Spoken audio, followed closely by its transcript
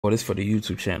Well, this for the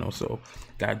YouTube channel, so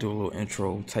gotta do a little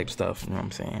intro type stuff. You know what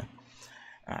I'm saying?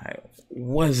 All right,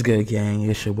 what's good, gang?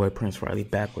 It's your boy Prince Riley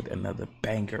back with another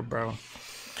banger, bro.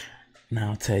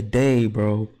 Now today,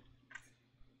 bro,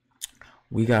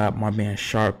 we got my man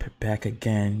Sharp back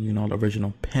again. You know, the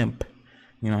original Pimp.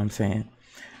 You know what I'm saying?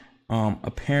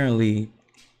 Apparently,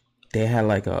 they had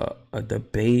like a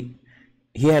debate.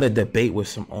 He had a debate with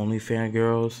some OnlyFans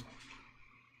girls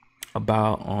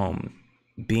about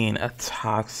being a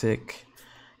toxic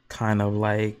kind of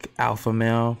like alpha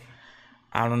male.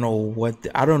 I don't know what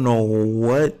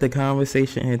the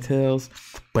conversation entails,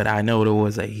 but I know there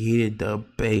was a heated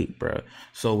debate, bro.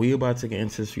 So we about to get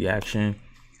into this reaction.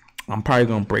 I'm probably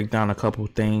gonna break down a couple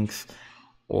things,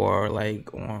 or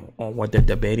like on what they're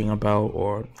debating about,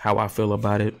 or how I feel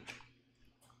about it.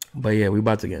 But yeah, we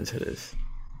about to get into this.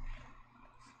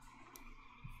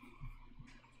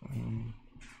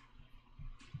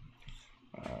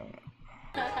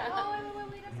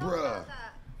 Bruh,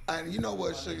 you know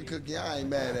what, Sugar Cookie, I ain't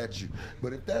mad at you.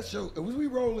 But if that's your, was we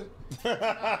rolling? We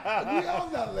all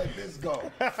gotta let this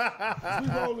go. We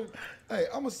rolling? Hey,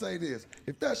 I'm gonna say this.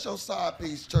 If that's your side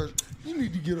piece, church, you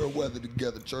need to get her weather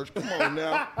together, church. Come on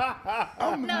now.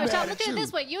 I'm No, mad Sean, at look at you. it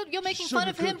this way. You're making Sugar fun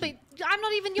of him, Cookie. but I'm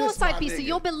not even your This side my piece, so nigga.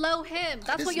 you're below him.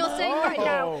 That's This what you're my- saying right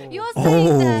now. You're Oh.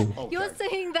 saying that Okay. you're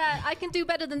saying that I can do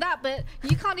better than that, but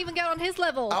you can't even get on his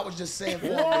level. I was just saying for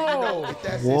you know, if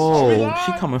that's his Whoa,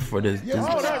 she coming for this. Yes,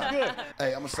 this- that's good. Hey,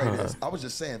 I'm gonna say this. I was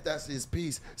just saying, if that's his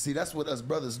piece. See, that's what us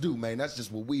brothers do, man. That's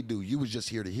just what we do. You was just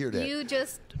here to hear that. You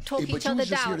just talk Hey, but each you other was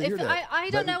just here down. to hear If that. I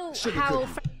don't Let me- know Sugar how.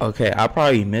 Cookie. Okay, I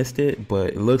probably missed it,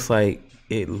 but it looks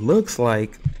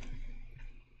like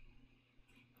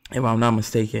if I'm not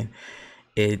mistaken,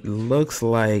 it looks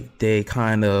like they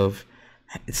kind of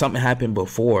something happened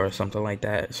before or something like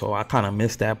that. So I kind of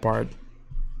missed that part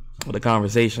of the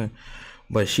conversation.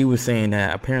 But she was saying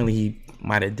that apparently he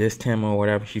might have dissed him or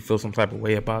whatever. She feels some type of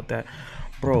way about that,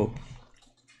 bro.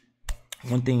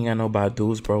 One thing I know about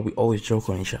dudes, bro, we always joke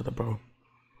on each other, bro.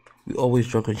 We always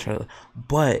joke on each other,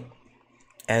 but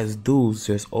as dudes,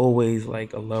 there's always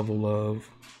like a level of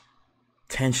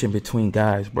tension between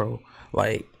guys, bro.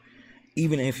 Like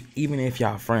even if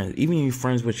y'all friends, even if you're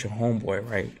friends with your homeboy,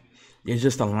 right? There's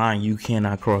just a line you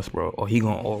cannot cross, bro. Or he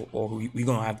gonna or we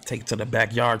gonna have to take it to the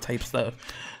backyard type stuff.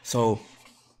 So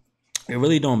it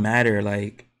really don't matter.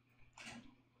 Like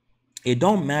it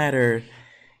don't matter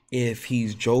if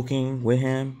he's joking with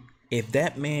him. If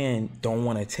that man don't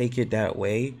want to take it that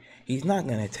way, he's not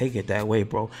gonna take it that way,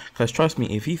 bro. Cause trust me,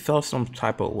 if he felt some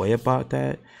type of way about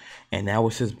that, and that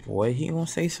was his boy, he gonna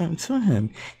say something to him.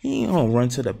 He ain't gonna run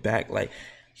to the back like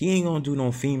he ain't gonna do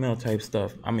no female type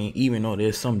stuff. I mean, even though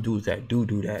there's some dudes that do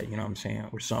that, you know what I'm saying,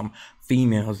 or some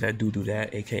females that do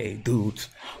that, aka dudes.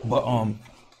 But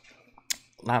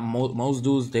like most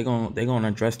dudes, they gonna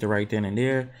address it right then and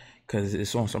there, cause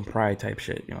it's on some pride type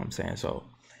shit. You know what I'm saying? So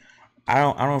I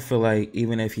don't feel like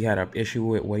even if he had an issue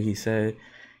with what he said,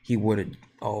 he would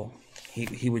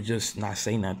he would just not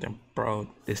say nothing, bro.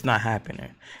 It's not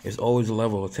happening. It's always a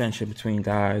level of tension between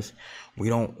guys. We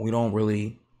don't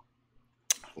really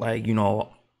like, you know,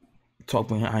 talk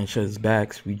behind each other's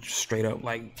backs. We just straight up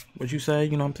like what you say,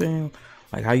 you know what I'm saying?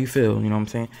 Like how you feel, you know what I'm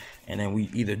saying? And then we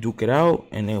either duke it out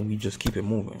and then we just keep it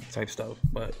moving type stuff.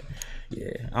 But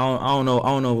yeah, I don't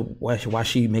know why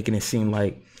she making it seem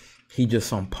like he just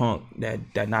some punk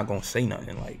that not gonna say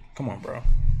nothing. Like, come on, bro.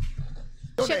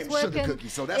 Your Shit's name's Sugar working Cookie,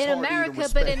 so that's in hard to even America,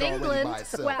 respect but in already England, by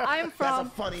itself. where I'm That's a from,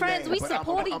 funny friends, name, we but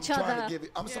support I'm each trying to other. give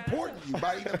it, I'm supporting you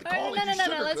by even No, calling you Sugar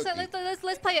Cookie.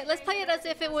 let's play it. Let's play it as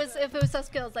if it was us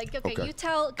girls. Like, okay, you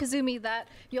tell Kazumi that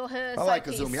you're her I like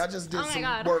side piece. Kazumi. I just did Oh my some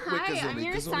god. work with Hi, Kazumi. I'm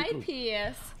your Kazumi side cool.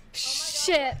 piece.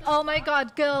 Shit. Oh my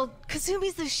god, girl.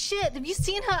 Kazumi's the shit. Have you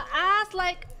seen her ass?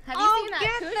 Like, Have you seen that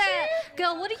get coochie? that.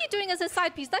 Girl, what are you doing as a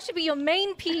side piece? That should be your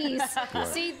main piece.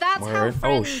 See, that's how Word. Oh,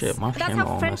 friends, shit, my that's camera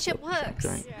how all friendship messed up.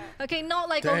 works. Yeah. Okay, not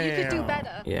like, oh, you could do Damn.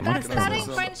 better. Yeah, my that camera ain't messed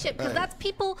up. friendship, because Hey. that's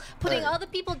people putting Hey. other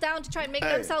people down to try and make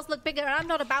Hey. themselves look bigger, and I'm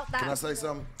not about that. Can I say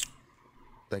something?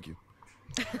 Thank you.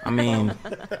 I mean,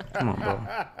 come on, bro.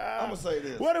 I'm gonna say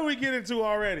this. What did we get into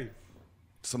already?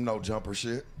 Some no jumper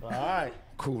shit. All right.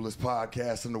 Coolest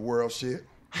podcast in the world shit.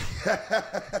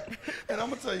 And I'm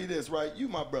gonna tell you this, right? You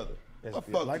my brother. I fuck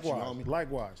with you, Likewise. homie.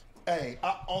 Likewise. Hey,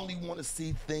 I only want to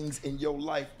see things in your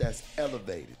life that's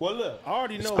elevated. Well, look, I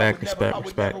already know. Respect. I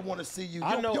would never want to see you.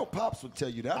 I know- Your pops would tell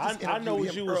you that. I, just I know interviewed what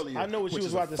him you was- earlier, I know what you which was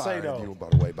is a about to say, fire though. interview, by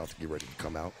the way, about to get ready to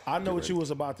come out. I know Get what you ready.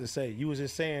 was about to say. You was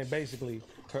just saying basically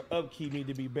her upkeep need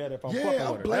to be better if I'm Yeah, fucking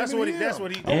I'm with her. That's what he. blaming That's him.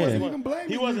 what he. I wasn't Yeah. even blaming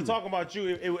He wasn't you. talking about you.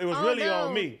 It was Oh, really no.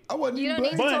 on me. I wasn't You even don't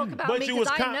need to blaming talk you. about but me you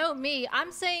because was I know me.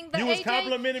 I'm saying that you was AJ,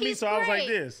 complimenting me, he's so I was like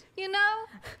great, this. You know?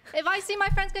 If I see my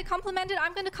friends get complimented,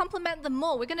 I'm going to compliment them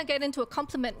more. We're going to get into a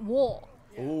compliment war.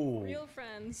 Yeah. Ooh. Real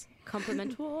friends.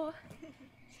 Compliment war.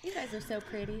 You guys are so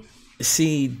pretty.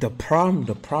 See, the problem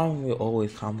with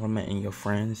always complimenting your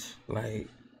friends, like,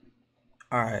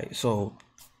 all right, so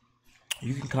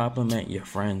you can compliment your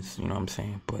friends, you know what I'm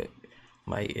saying? But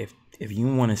like, if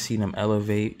you want to see them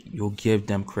elevate, you'll give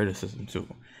them criticism too.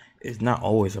 It's not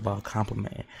always about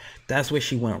complimenting. That's where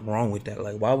she went wrong with that.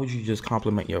 Like, why would you just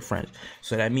compliment your friends?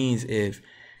 So that means if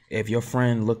your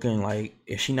friend looking like,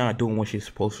 if she not doing what she's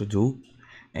supposed to do,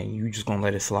 and you just gonna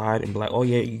let it slide and be like, oh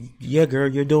yeah, girl,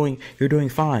 you're doing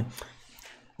fine.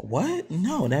 What?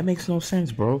 No, that makes no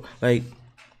sense, bro. Like,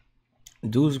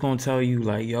 dude's gonna tell you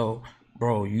like, yo,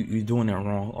 bro, you doing it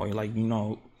wrong, or you're like, you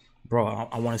know, bro,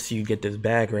 I want to see you get this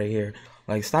bag right here.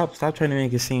 Like, stop trying to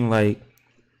make it seem like,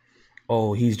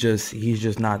 oh, he's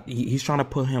trying to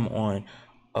put him on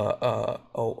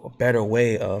a better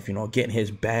way of, you know, getting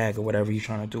his bag or whatever he's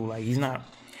trying to do. Like, he's not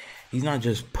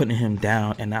just putting him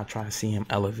down and not trying to see him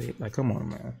elevate. Like, come on,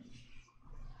 man.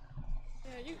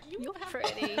 Yeah, You're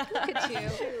pretty. Look at you.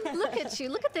 Look at you.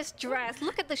 Look at this dress.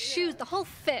 Look at the shoes. The whole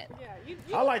fit.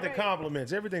 yeah, I like the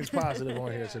compliments. Everything's positive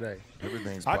on here today.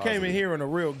 Everything's I positive. came in here in a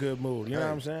real good mood. You know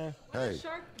what I'm saying? Hey,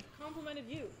 Shark complimented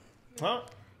you. Huh?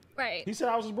 Right. He said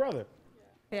I was his brother.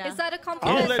 Yeah. Is that a I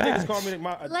compliment? don't let facts. niggas call me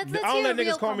Let's I don't hear let a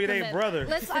real niggas call me their compliment.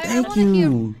 brother. I Thank wanna hear.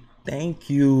 you. Thank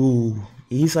you.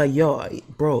 He's like, yo,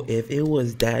 bro, if it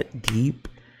was that deep,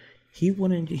 he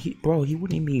wouldn't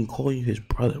even call you his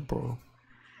brother, bro.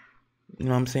 You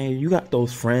know what I'm saying? You got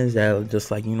those friends that are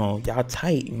just like, you know, y'all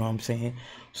tight, you know what I'm saying?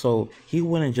 So he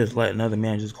wouldn't just let another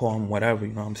man just call him whatever,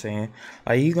 you know what I'm saying?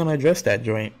 Like, he's gonna address that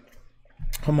joint.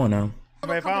 Come on now.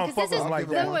 Man, if I don't fuck with him like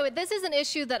that. Wait. This is an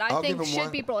issue that I think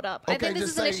should be brought up. I think this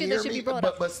is an issue that should be brought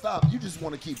up. But stop. You just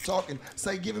want to keep talking.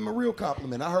 Say, give him a real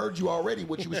compliment. I heard you already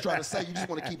what you was trying to say. You just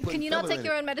want to keep putting Can you not filler take in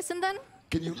your it. own medicine then?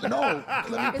 Can you? No. Let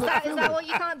me Is put that filler. what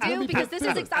you can't Let do? me Because put this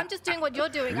is filler. I'm just doing what you're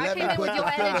doing. I Let came me in with put your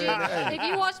the filler energy. in. Hey. If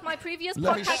you watched my previous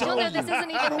Let me podcast, show you'll know you. this isn't I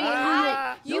even don't me.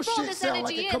 wanna You your brought shit this sound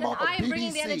like energy it in, come and off of I am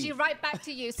bringing the BBC. energy right back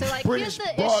to you. So like, British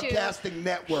here's the issue. Broadcasting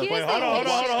Network. Here's Wait, the hold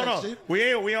on. issue.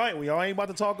 We all ain't about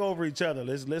to talk over each other.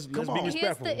 Let's be on.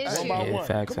 respectful. Here's the One issue. by Yeah, one.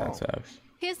 facts.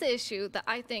 Here's the issue that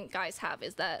I think guys have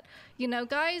is that, you know,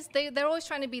 guys, they're always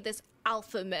trying to be this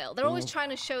alpha male. They're always trying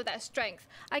to show that strength.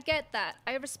 I get that.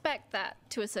 I respect that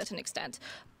to a certain extent.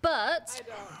 But,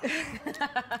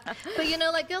 but you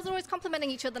know, like, girls are always complimenting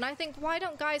each other, and I think, why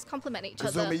don't guys compliment each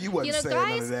other? Kazumi, you wasn't saying guys,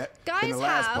 none of that guys in the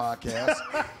last have,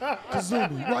 podcast.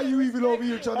 Kazumi, why you even over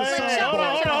here trying to Like, sound shut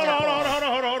bad? up.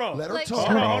 Hold on. Let her Like, talk.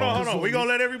 shut Hold on. We Kazumi. gonna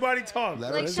let everybody talk.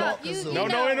 Let Like, her shut talk, you Kazumi. No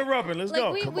know, interrupting. Let's like,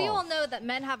 go. we Come all on. know that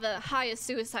men have a higher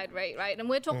suicide rate, right? And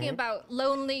we're talking about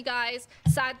lonely guys,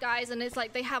 sad guys, and it's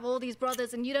like they have all these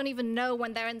brothers, and you don't even know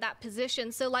when they're in that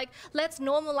position. So like, let's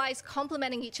normalize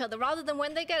complimenting each other rather than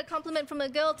when they get a compliment from a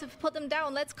girl to put them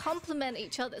down. Let's compliment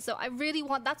each other. So I really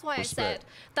want. That's why Respect.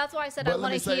 I said I But let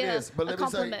want me to say hear this. But a let me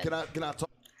say, compliment. can I talk?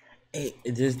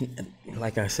 There's,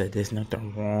 like I said, there's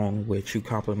nothing wrong with you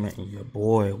complimenting your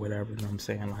boy or whatever, you know what I'm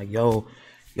saying? Like, yo,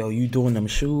 you doing them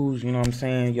shoes, you know what I'm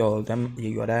saying? Yo,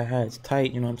 that hat's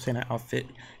tight, you know what I'm saying? That outfit,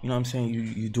 you know what I'm saying?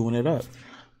 You doing it up.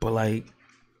 But like,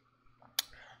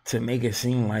 to make it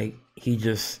seem like he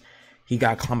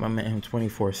got complimenting him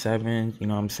 24/7, you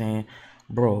know what I'm saying?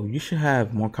 Bro, you should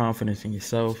have more confidence in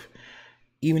yourself.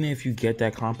 Even if you get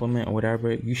that compliment or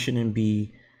whatever, you shouldn't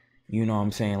be, you know what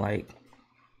I'm saying, like,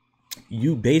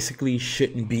 you basically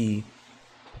shouldn't be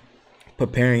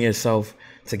preparing yourself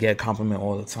to get a compliment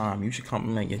all the time. You should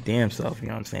compliment your damn self, you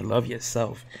know what I'm saying? Love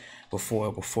yourself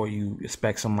before you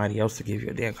expect somebody else to give you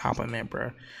a damn compliment, bro.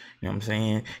 You know what I'm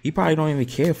saying? You probably don't even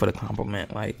care for the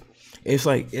compliment. Like, it's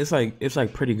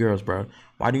like pretty girls, bro.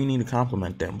 Why do you need to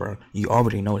compliment them, bro? You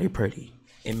already know they're pretty.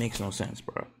 It makes no sense,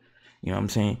 bro. You know what I'm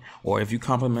saying? Or if you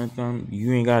compliment them,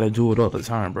 you ain't gotta do it all the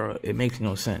time, bro. It makes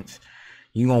no sense.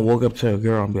 You gonna walk up to a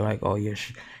girl and be like, "Oh yeah,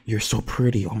 you're so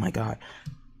pretty. Oh my god."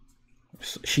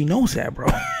 She knows that, bro.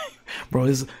 Bro,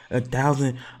 there's a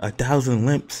thousand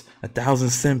limps, 1,000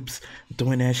 simps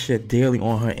doing that shit daily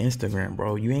on her Instagram,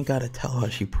 bro. You ain't gotta tell her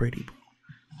she pretty, bro.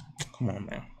 Come on,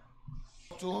 man.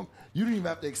 To him, you didn't even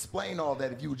have to explain all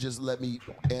that if you would just let me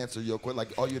answer your question.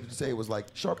 Like, all you had to say was like,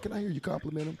 Sharp, can I hear you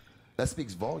compliment him? That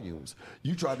speaks volumes.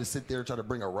 You tried to sit there and try to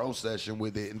bring a roast session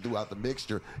with it and throughout the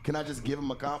mixture. Can I just give him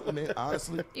a compliment,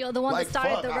 honestly? You're the one like, that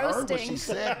started fuck, the I heard what roasting. she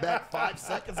said back 5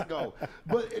 seconds ago.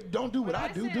 But don't do what I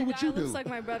do. Do what you do. Looks like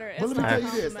my brother. But It's let me not tell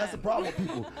a you this. That's the compliment.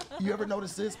 problem with people. You ever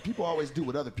notice this? People always do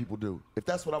what other people do. If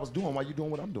that's what I was doing, why you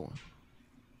doing what I'm doing?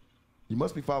 You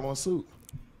must be following suit.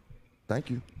 Thank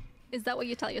you. Is that what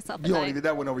you tell yourself at You don't night? even,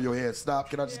 that went over your head. Stop.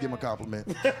 Can I just give him a compliment?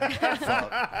 Fuck.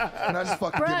 Can I just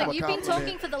fucking give him a Bruh, you've compliment? been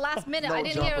talking for the last minute. No I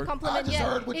didn't hear a jumper. compliment I just yet.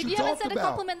 heard what If you you haven't talked said a about.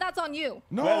 compliment, that's on you.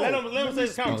 No. Let him say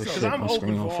his comments because I'm shit, my open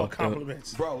screen for all fucked up.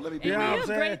 compliments. Bro, let me be You know real. what I'm have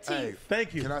saying? great teeth. Hey,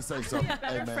 Thank you. can I say something? Better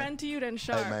Hey, man. friend to you than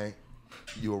Sharp. Hey, man.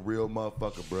 You a real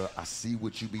motherfucker, bro. I see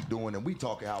what you be doing, and we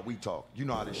talking how we talk. You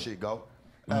know how this shit go.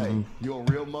 Hey, you a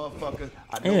real motherfucker.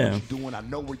 I know Yeah. what you're doing. I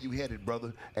know where you headed,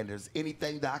 brother. And there's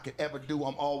anything that I could ever do,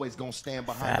 I'm always gonna stand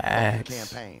behind the Facts. fucking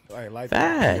campaign. Hey, like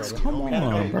Facts. that, Come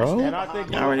on, bro. And I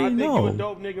think, You already you a know.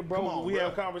 dope nigga, bro. Come on, we bro.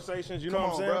 have conversations, you know Come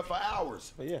what on, I'm saying? bro, for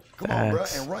hours. But yeah. Come on, bro,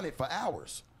 Facts. and run it for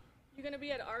hours. You're gonna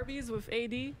be at Arby's with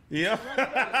AD. Yeah.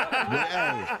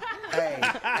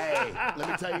 Hey, let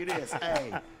me tell you this.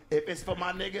 Hey, if it's for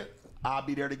my nigga, I'll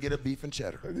be there to get a beef and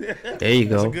cheddar. There you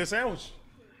It's a go. good sandwich.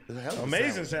 It's a hell of a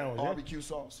Amazing sandwich, yeah. Barbecue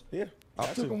sauce. Yeah. I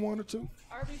got took to. him one or two.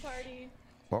 Arby party.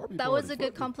 Barbie That party, was a good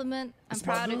fuck it. compliment. I'm It's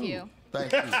my proud of dude. you.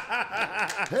 Thank you.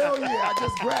 Hell yeah, I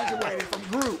just graduated from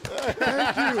group.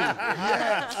 Thank you.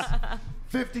 Yes.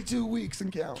 52 weeks and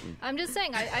counting. I'm just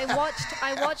saying. I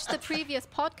watched the previous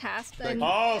podcast, and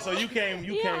Oh, so you came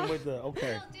with the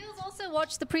okay. Deals also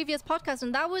watched the previous podcast,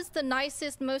 and that was the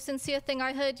nicest, most sincere thing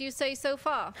I heard you say so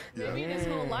far. Maybe his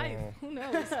whole life. Who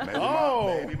knows?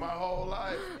 Maybe my whole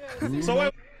life. So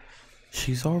wait,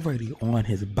 She's already on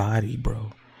his body,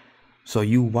 bro. So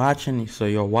you're watching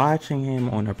him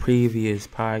on a previous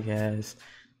podcast,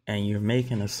 and you're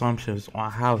making assumptions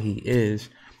on how he is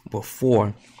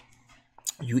before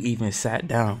you even sat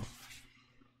down.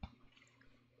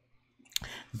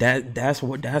 That's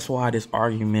why this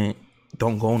argument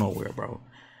don't go nowhere, bro.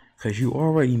 Cause you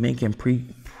already making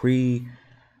pre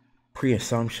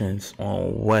assumptions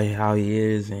on how he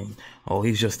is, and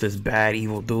he's just this bad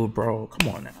evil dude, bro.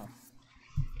 Come on now.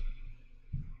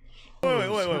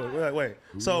 wait.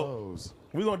 So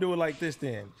we're gonna do it like this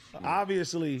then.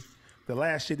 Obviously, the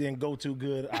last shit didn't go too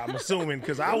good. I'm assuming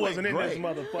because I wasn't in this great.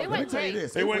 motherfucker. It Let me went tell you great.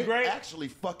 this. It went great? Actually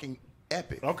fucking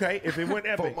epic. Okay, if it went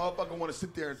For a epic. motherfucker want to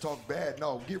sit there and talk bad,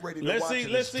 no, get ready to Let's watch see. it.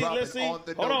 Let's It's dropping see. on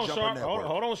the Hold No on, Jumper Sharp. Network.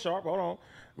 Hold on, Sharp. Hold on.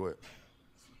 Go ahead.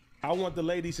 I want the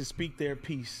ladies to speak their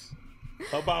piece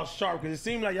about Sharp because it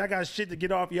seems like y'all got shit to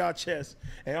get off y'all chest,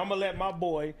 and I'm gonna let my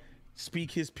boy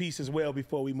speak his piece as well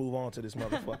before we move on to this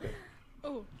motherfucker.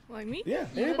 Oh, like me? Yeah,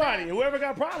 anybody, whoever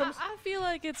got problems. I feel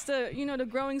like it's the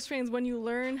growing strains when you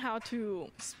learn how to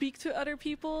speak to other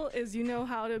people is you know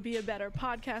how to be a better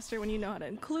podcaster when you know how to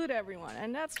include everyone.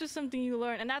 And that's just something you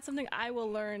learn. And that's something I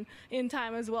will learn in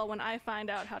time as well when I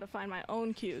find out how to find my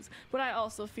own cues. But I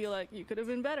also feel like you could have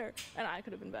been better and I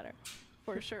could have been better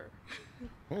for sure.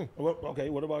 Okay,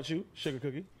 what about you, Sugar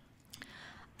Cookie?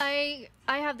 I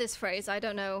have this phrase. I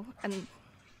don't know, and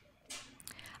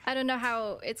I don't know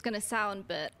how it's gonna sound,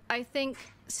 but I think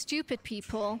stupid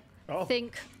people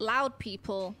think loud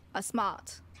people are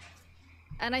smart,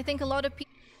 and I think a lot of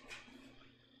people.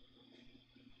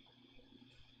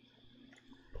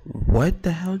 What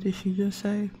the hell did she just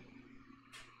say?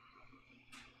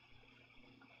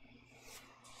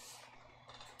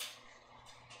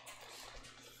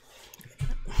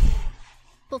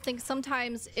 People think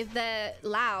sometimes if they're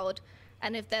loud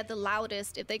and if they're the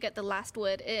loudest, if they get the last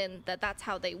word in, that's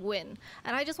how they win.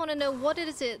 And I just want to know, what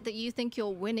is it that you think you're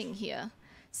winning here?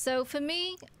 So for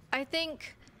me, I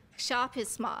think Sharp is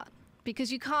smart because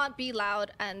you can't be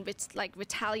loud and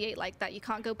retaliate like that. You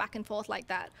can't go back and forth like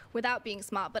that without being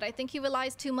smart. But I think he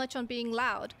relies too much on being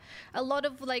loud. A lot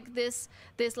of this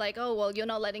oh, well, you're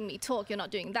not letting me talk. You're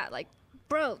not doing that. Like,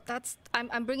 bro,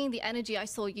 I'm bringing the energy I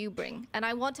saw you bring, and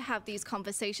I want to have these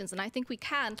conversations, and I think we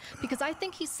can, because I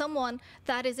think he's someone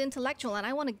that is intellectual, and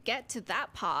I want to get to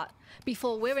that part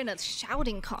before we're in a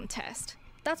shouting contest.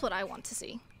 That's what I want to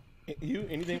see. You,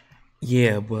 anything?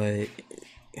 Yeah, but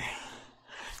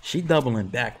she doubling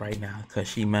back right now because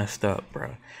she messed up,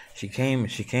 bro. She came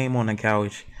on the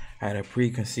couch, had a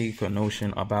preconceived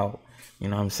notion about, you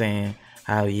know what I'm saying,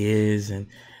 how he is, and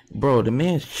bro, the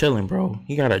man's chilling, bro.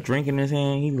 He got a drink in his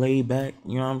hand. He laid back.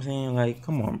 You know what I'm saying? Like,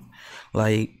 come on.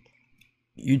 Like,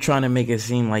 you trying to make it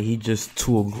seem like he just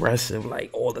too aggressive, like,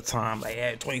 all the time. Like,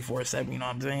 24/7, you know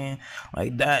what I'm saying?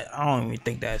 Like, that, I don't even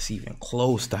think that's even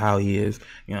close to how he is.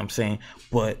 You know what I'm saying?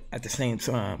 But at the same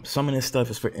time, some of this stuff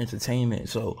is for entertainment.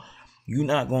 So, you're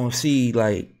not going to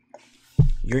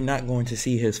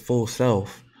see his full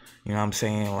self. You know what I'm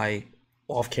saying? Like,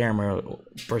 off camera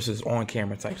versus on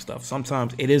camera type stuff.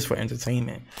 Sometimes it is for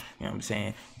entertainment, you know what I'm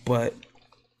saying? But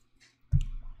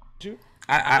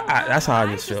That's how I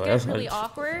just get feel. That's really how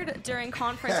awkward during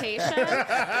confrontation. So,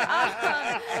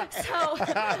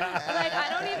 like, I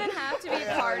don't even have to be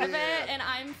part of it, and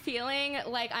I'm feeling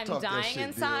like I'm dying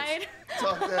inside.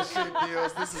 Talk that shit,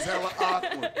 Deals. This is hella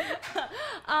awkward.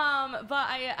 But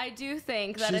I do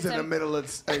think that She's it's in the middle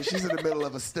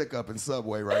of a stick up in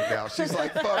Subway right now. She's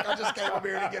like, "Fuck! I just came up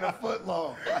here to get a foot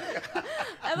long."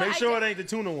 Make sure it ain't the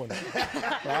tuna one.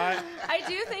 Right? I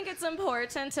do think it's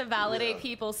important to validate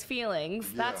people's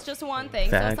feelings. That's just one thing.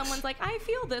 Facts. So if someone's like, I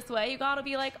feel this way, you gotta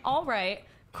be like, all right,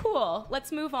 cool,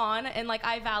 let's move on, and like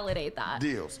I validate that.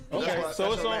 Deals. Okay, That's so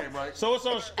your it's on. name, right? So it's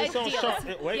on. It's on Deals.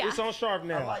 sharp. Wait, Yeah. it's on sharp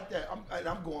now. I like that.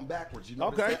 I'm going backwards. You know.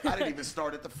 Okay. I didn't even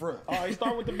start at the front. All right,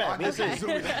 start with the back. I This didn't is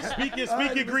zoom in.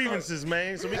 speak your grievances,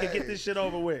 man, so we can get this shit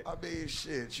over with. I mean,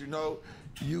 shit. You know,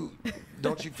 you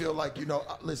don't you feel like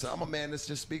listen? I'm a man that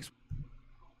just speaks.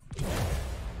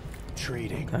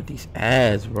 Trading. got these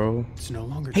ads, bro. It's no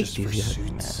longer Hate just for these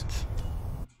goddamn suits. ads.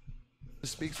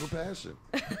 Speaks with passion.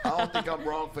 I don't think I'm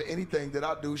wrong for anything that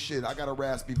I do. Shit, I got a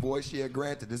raspy voice. Yeah,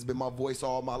 granted, this has been my voice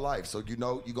all my life. So you're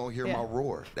gonna hear my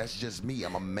roar. That's just me.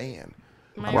 I'm a man.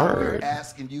 I'm not here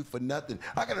asking you for nothing.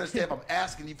 I can understand if I'm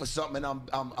asking you for something and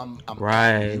I'm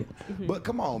Right. you. But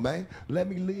come on, man. Let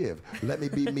me live. Let me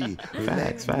be me.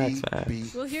 Facts. Let me be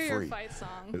We'll hear your free. fight song.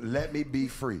 Let me be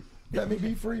free. Let me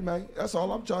be free, man. That's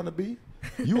all I'm trying to be.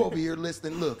 You over here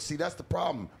listening. Look, see, that's the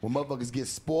problem. When motherfuckers get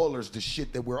spoilers to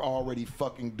shit that we're already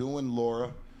fucking doing,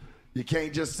 Laura. You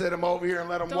can't just sit them over here and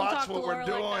let them Don't watch talk to what we're Laura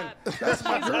doing. like that. That's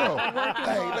my girl. Working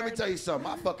Hey, hard. let me tell you something.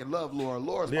 I fucking love Laura.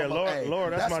 Laura's Yeah, my Laura- hey, Laura,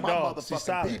 that's my my dog. She's motherfucking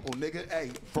solid. people, nigga.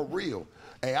 Hey, for real.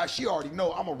 Hey, she already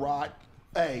know I'm a ride.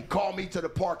 Hey, call me to the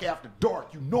park after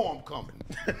dark. You know I'm coming.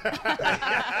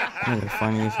 Nigga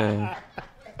funny as hell.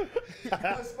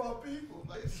 That's my people.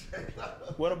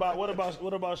 What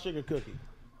about Sugar Cookie?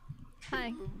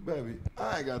 Hi. Baby,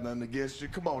 I ain't got nothing against you.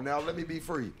 Come on now, let me be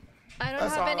free. I don't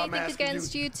That's have all I'm anything asking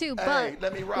against you. you too, Hey, but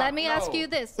let me rock. ask No. you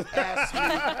this. Ask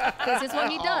me. This is what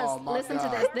he does. Oh, my Listen to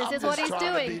God. this. This I'm is what just he's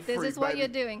trying to be doing. This free, is what baby. you're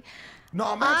doing. No,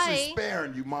 I'm actually I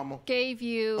sparing you, mama. Gave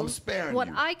you I'm sparing what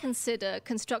you. I consider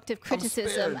constructive sparing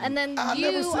criticism, you. and then I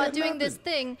never you said are doing this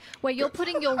nothing. thing where you're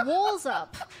putting your walls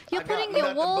up. You're I got putting your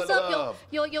nothing walls but up. love.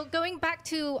 You're going back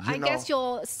to I know. guess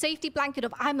your safety blanket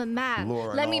of I'm a man.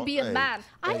 Laura, Let me no. be a Hey, man.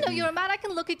 I know baby. you're a man. I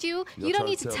can look at you. You're You don't trying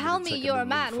need to to tell tell me to me take a you're new a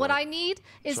man. leaf, What right? I need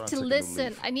is Trying to to take a new listen.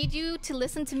 leaf. I need you to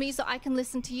listen to me so I can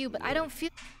listen to you. But I don't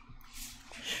feel.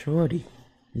 Shorty,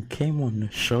 you came on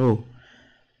the show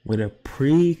with a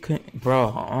bro.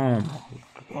 Oh my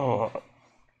god.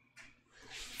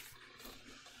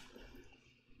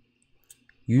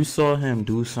 You saw him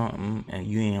do something and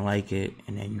you didn't like it,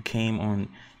 and then you came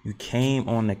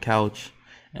on the couch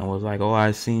and was like, "Oh,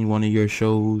 I seen one of your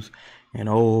shows, and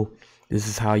oh, this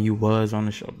is how you was on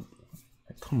the show."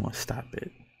 Come on, stop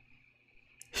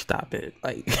it.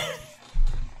 Like,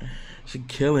 she's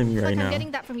killing me right Like now. I'm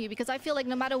getting that from you because I feel like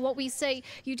no matter what we say,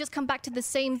 you just come back to the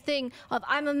same thing of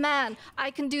I'm a man,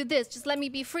 I can do this, just let me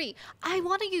be free. I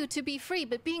want you to be free,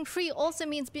 but being free also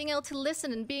means being able to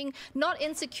listen and being not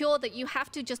insecure that you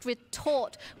have to just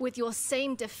retort with your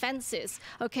same defenses,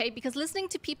 okay? Because listening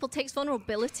to people takes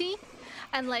vulnerability,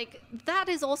 and like that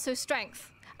is also strength.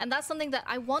 And that's something that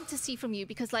I want to see from you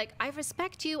because, like, I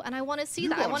respect you and I want to see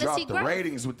that. I want to see drop the growth.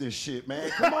 ratings with this shit, man.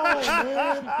 Come on,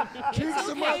 man. Kick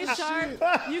some Okay, other Sharp.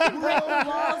 shit. You can break the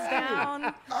walls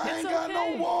down. I It's ain't got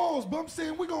okay. no walls, but I'm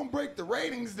saying we're gonna break the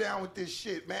ratings down with this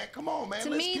shit, man. Come on, man. To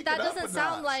Let's me, kick that it up doesn't a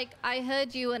sound notch. like I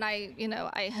heard you and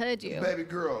I heard you. Baby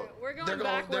girl, We're going they're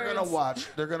gonna backwards. watch.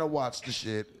 They're gonna watch the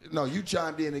shit. No, you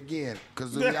chimed in again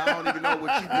because I don't even know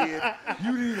what you did.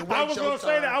 You didn't even wait I was your gonna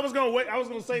say that. time. I was gonna wait. I was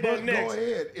gonna say that But next. go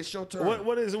ahead. It's your turn.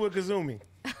 What is it with Kazumi?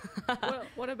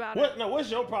 What about What? it? No, what's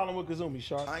your problem with Kazumi,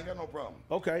 Sharp? I ain't got no problem.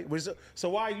 Okay, so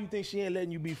why do you think she ain't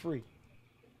letting you be free?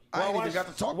 I ain't Why- even got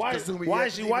to talk why- to Kazumi why yet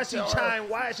is she- to why even she tell her. chime-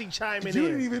 Why is she chiming You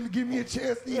in? didn't even give me a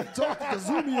chance to even talk to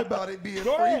Kazumi about it being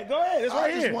Go free. ahead, go ahead. It's I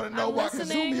right just here. want to know I'm why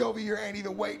listening. Kazumi over here ain't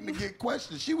even waiting to get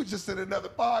questions. She was just in another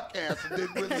podcast and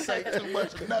didn't really say too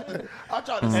much of nothing. I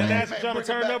tried to say, And now hey, she man, trying to bring her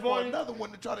turn back up for on you? another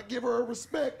one to try to give her a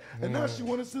respect, and now she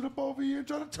want to sit up over here and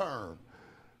try to turn.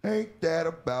 Ain't that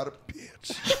about a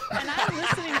bitch? And I'm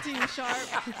listening to you, Sharp.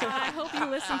 And I hope you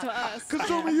listen to us.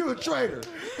 Kazumi, you a traitor.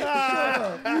 Shut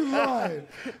up. You lying.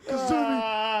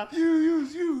 Kazumi,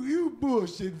 you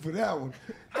bullshitting for that one.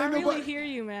 I Ain't really nobody- hear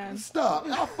you, man. Stop.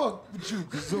 I'll fuck with you,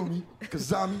 Kazumi.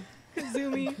 Kazami.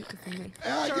 Kazumi.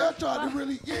 And I tried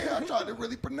to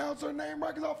really pronounce her name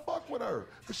right because I fuck with her.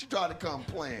 But she tried to come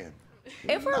playing.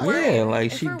 If we're Yeah, worried,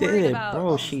 like if she we're worried did, about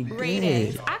bro. She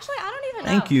ratings, did. actually, I don't even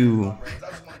know. Thank you. I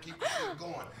just want to keep the shit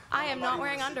going. I am not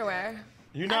wearing underwear.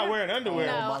 You're not wearing underwear.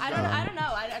 No, my I God. don't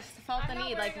know. I just felt the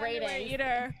need, like ratings.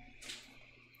 Either.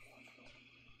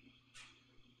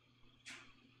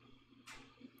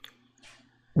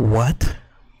 What?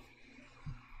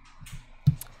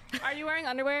 Are you wearing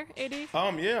underwear, AD?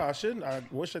 Yeah, I shouldn't. I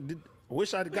wish I did.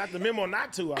 Wish I'd got the memo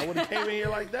not to. I would have came in here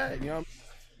like that. You know.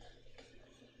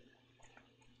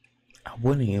 I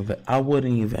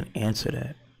wouldn't even answer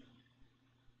that.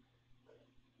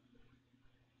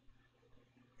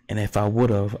 And if I would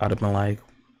have, I'd have been like,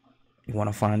 "You want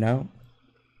to find out?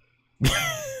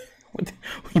 What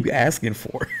are you asking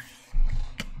for?"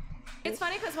 It's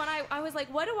funny because when I was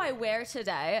like, what do I wear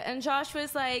today? And Josh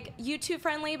was like, YouTube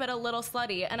friendly, but a little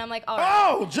slutty. And I'm like, all right.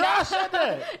 Oh, Josh said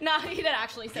that. No, he didn't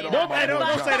actually say that. Don't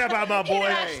say that about my boy.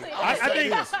 I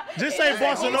think just say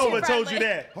Bossa Nova told you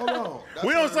that. Hold on.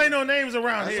 We don't say no names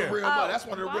around That's here. a real one. That's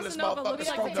one of the Bossa realest Nova motherfuckers looks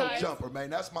like from the No guys. Jumper, man.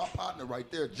 That's my partner right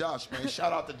there, Josh, man.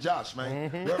 Shout out to Josh, man.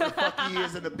 Wherever the fuck he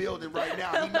is in the building right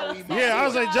now, he know he my Yeah, I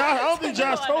was boy. like, Josh. I don't think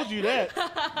Josh told you that.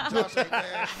 Josh, hey,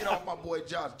 man, get off my boy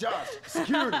Josh. Josh,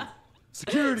 security.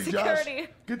 Security, Josh.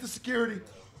 Security. Get the security.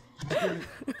 Security.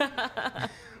 I'm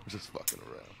just fucking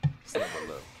around. Say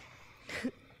my love.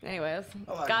 Anyways,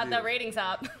 like got this. the ratings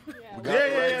up.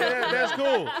 Yeah, that's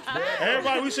cool.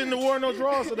 Everybody, we shouldn't have worn no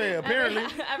drawers today, apparently.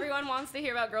 Everyone wants to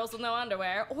hear about girls with no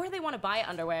underwear, or they want to buy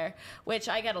underwear, which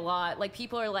I get a lot. Like,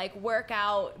 people are like, work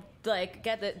out, like,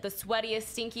 get the sweatiest,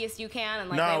 stinkiest you can. And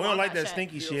like, Nah, they we don't want like that shit.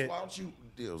 stinky Deals, shit. why don't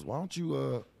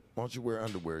you wear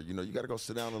underwear? You know, you got to go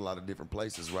sit down in a lot of different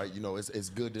places, right? You know, it's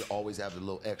good to always have a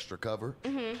little extra cover.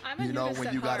 I'm a You know, nudist when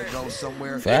at you got to heart. go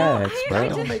somewhere. Facts, That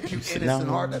bro. don't make you innocent, down.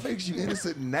 heart. That makes you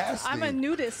innocent and nasty. I'm a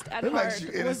nudist at That heart. makes you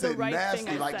was the innocent right and thing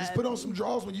nasty. I Like, just said. put on some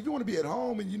drawers when you want to be at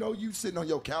home and, you know, you sitting on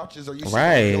your couches or you sitting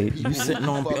Right. on your You people sitting who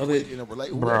on fuck other- with, you know,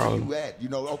 relate, Bro. wherever you at. You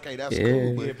know, okay, that's Yeah.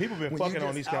 cool. But Yeah, people been when you fucking on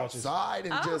just these couches. outside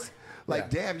and just, like,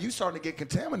 damn, you starting to get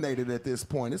contaminated at this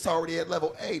point. It's already at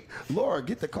level 8. Laura,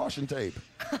 get the caution tape.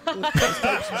 Let's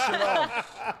take some shit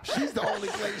off. She's the only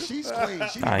clean. She's clean.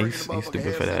 She's Nah, bringing he's the motherfucking stupid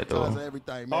hand for that, though. sanitizer,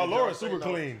 everything, Oh, man. Laura's Y'all super say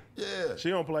no. clean. Yeah, She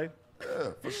don't play.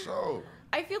 for sure.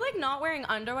 I feel like not wearing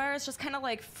underwear is just kind of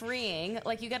like freeing.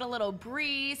 Like, you get a little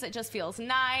breeze. It just feels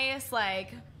nice.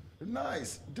 Like,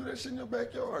 Nice. Do that shit in your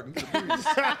backyard and get a breeze.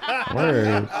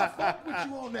 Word. I fuck with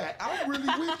you on that. I'm really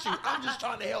with you. I'm just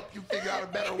trying to help you figure out a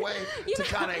better way to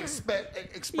kind of express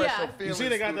Yeah. your You feelings. see,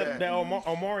 they got through that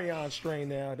Omarion strain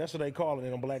now. That's what they call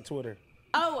it on Black Twitter.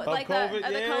 oh, Of like COVID, the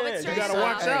yeah. COVID You strain. gotta Hey,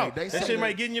 watch out. they That say shit that-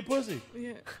 might get in your pussy.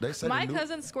 Yeah. They say My the new-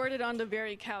 cousin squirted on the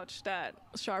very couch that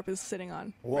Sharp is sitting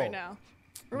on Whoa. right now.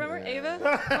 Remember Ava?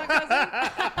 My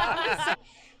cousin?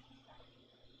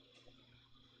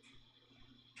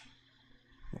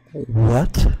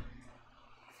 What?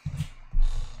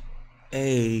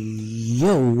 Hey,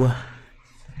 yo.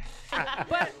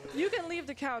 But you can leave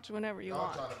the couch whenever you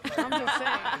want. I'm just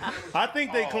saying. I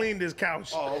think they cleaned this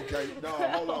couch. Oh, okay. No,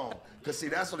 hold on. Because, see,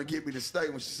 that's what it get me to stay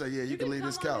when she say, yeah, you can leave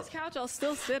this come on couch. this couch. I'll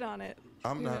still sit on it.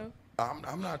 I'm you not. know?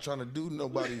 I'm not trying to do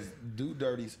nobody's do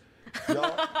dirties.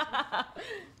 Y'all,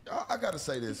 I gotta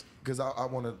say this because I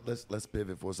want to let's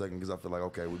pivot for a second because I feel like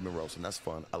okay, we've been roasting. That's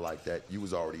fun. I like that. You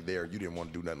was already there. You didn't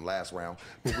want to do nothing last round,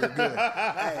 but we're good.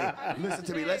 Hey, listen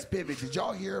to me. Let's pivot. Did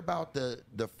y'all hear about the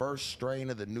first strain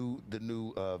of the new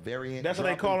variant? That's what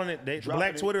they calling it. dropping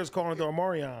Black it? Twitter is calling it the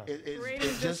Omarion.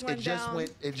 Ratings just went down.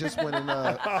 It just went in.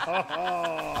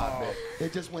 I bet.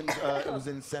 It just went. It was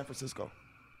in San Francisco.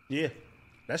 Yeah,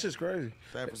 that's just crazy.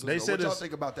 San Francisco. They said what y'all it's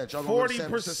think about that? Y'all gonna go to San 40%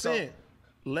 Francisco?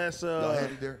 less Y'all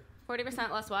headed there?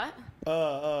 40% less what?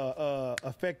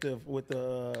 effective with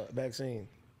the vaccine.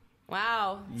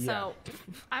 Wow. Yeah. So,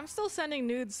 I'm still sending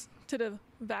nudes to the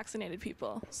vaccinated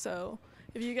people. So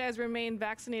if you guys remain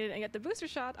vaccinated and get the booster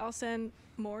shot, I'll send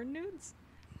more nudes.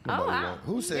 Nobody wow. won't.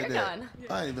 Who said You're that? done.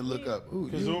 I didn't even look up. Who?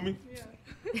 You? Kazumi?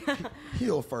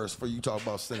 Heal first before you talk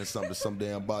about sending something to some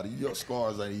damn body. Your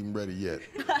scars ain't even ready yet.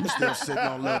 You still sitting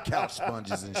on little couch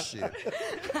sponges and shit.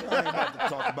 I ain't about to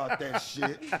talk about that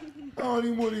shit. I don't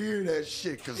even want to hear that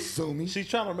shit, Kazumi. She's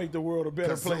trying to make the world a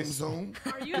better place. Zoom.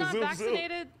 Are you not Zoom, zoom.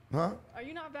 vaccinated? Huh? Are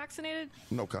you not vaccinated?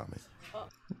 No comment.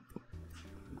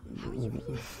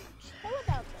 What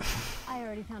about this? I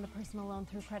already found a personal loan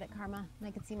through Credit Karma, and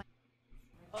I could see my.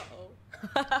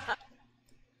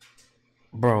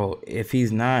 Bro, if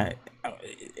he's not,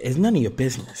 it's none of your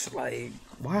business. Like,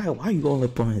 why you gonna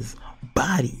look on his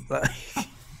body? Like,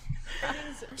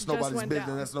 It's nobody's went business.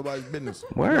 down. That's nobody's business.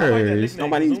 word, it's nickname,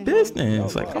 nobody's Zoom, Zoom.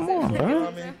 business. Like, come on, You know bro.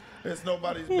 what I mean? It's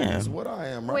nobody's Yeah. business what I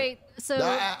am, right? Wait, So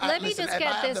let me listen, just if I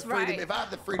get have this the freedom, right. If I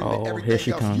have the freedom Oh, and here everything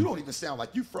she else, come. you don't even sound like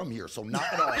you from here. So knock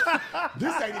it off.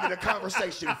 This ain't even a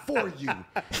conversation for you.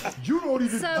 You don't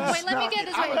even. So wait, let me get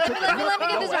this right. Let me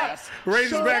get this right.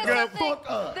 Raise us back up. Fuck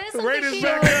up. This is Rate the us key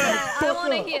back word up. that I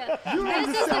want to hear. You don't This even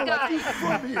is the sound like you guy.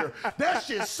 from here. That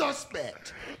shit's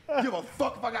suspect. Give a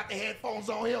fuck if I got the headphones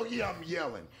on. Hell yeah, I'm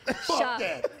yelling. Fuck Shut.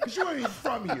 that. Because you ain't even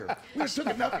from here. We just took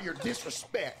enough of your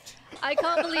disrespect. I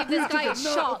can't believe this guy is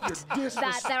Took enough of shocked your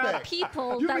that there are disrespect.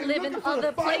 people You that been live in looking for the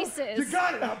other fight. places. You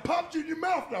got it. I popped you in your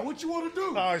mouth now. What you want to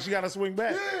do? Oh, she got to swing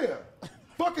back. Yeah.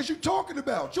 Fuck is you talking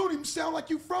about? You don't even sound like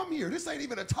you from here. This ain't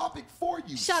even a topic for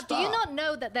you. Shut. Do you Stop. not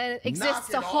know that there exists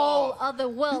Knock a it whole off. other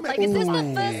world? You Like, make is this the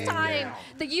me first calm time down.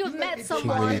 that you have You met make me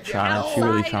someone really trying- she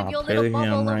really outside trying of to your play little him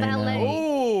bubble right of now. LA?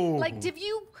 Ooh. Like,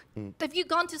 have you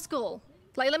gone to school?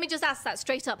 Like, let me just ask that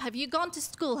straight up. Have you gone to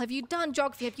school? Have you done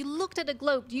geography? Have you looked at a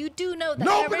globe? You do know that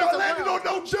No, but there I is a landed world.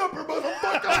 on no jumper,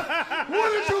 motherfucker.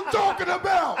 What are you talking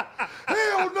about?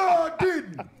 Hell no, I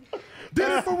didn't. Did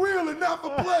it for real and not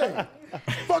for play.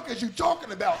 Fuck is you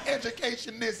talking about?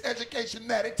 Education this, education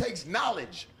that. It takes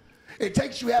knowledge. It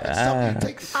takes you having something. It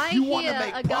takes I you want to hear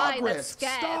make a guy progress. that's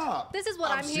scared. Stop. This is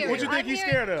what I'm hearing. What you think I'm he's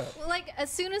hearing, scared of? Like, as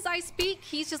soon as I speak,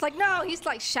 he's just like, no. He's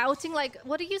like shouting, like,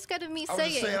 what are you scared of me I was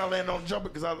saying? just saying I landed on jumper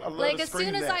because I love Like, to as scream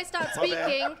soon as that. I start My bad.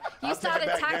 speaking, you I'll start take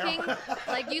it back down. attacking.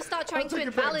 Like, you start trying I'll to take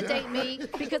it back invalidate down. me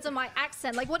because of my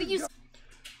accent. Like, what are you?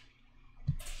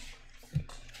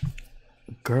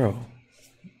 Girl,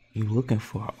 you looking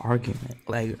for an argument?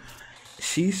 Like,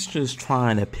 she's just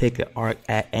trying to pick an arc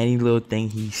at any little thing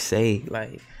he say.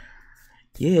 Like,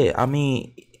 yeah, I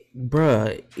mean,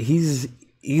 bruh, he's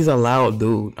a loud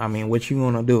dude. I mean, what you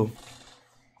gonna do?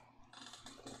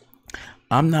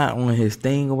 I'm not on his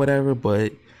thing or whatever,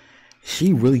 but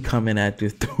she really coming at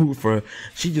this dude for.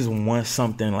 She just wants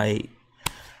something like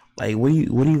what do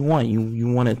you want? You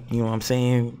want to, you know what I'm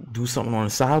saying, do something on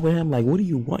the side with him? Like, what do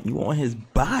you want? You want his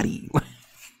body?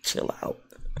 Chill out.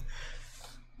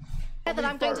 That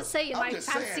I'm going to say in my just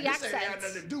fancy saying, this ain't had accent.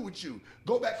 nothing to do with you.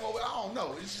 Go back over. I don't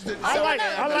know. It's just I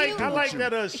like you-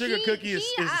 that Sugar he- Cookie is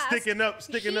he asked- sticking up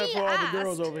he for all the asked-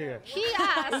 girls over here. He It's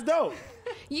asked. dope.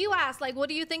 You asked, like, what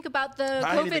do you think about the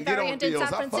I ain't even COVID get on variant in deals. San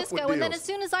I fuck with Francisco? And then deals. as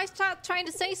soon as I start trying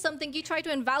to say something, you try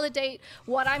to invalidate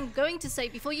what I'm going to say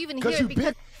before you even hear Because it. you Because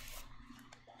been.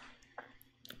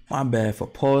 My bad for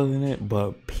pausing it,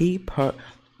 but peep her.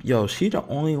 Yo, she the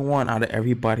only one out of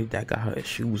everybody that got her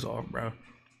shoes off, bro.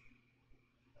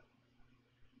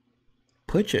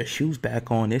 Put your shoes back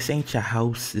on. This ain't your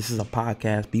house. This is a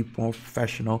podcast. Be more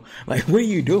professional. Like, what are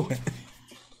you doing?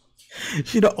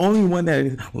 She the only one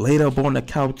that laid up on the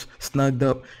couch, snugged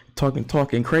up,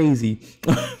 talking crazy.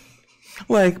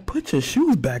 Like, put your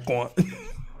shoes back on.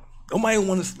 Nobody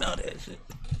want to smell that shit.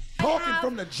 Talking have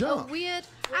from the a jump. weird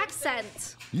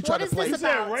accent. You try What to is play- this You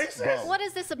said about? racist? What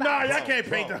is this Nah, about? y'all can't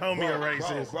paint the homie a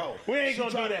racist. Bro. We ain't She gonna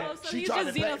do tried- that. Oh, so She he's tried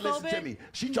just to play, listen to xenophobic? me.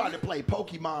 She tried to play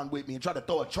Pokemon with me and tried to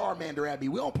throw a Charmander at me.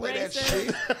 We don't play that Racist.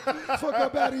 shit. Fuck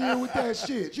up out of here with that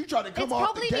shit. You tried to come It's off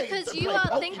probably the gate because to you play are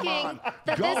Pokemon thinking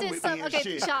that Go this is with some- me and okay,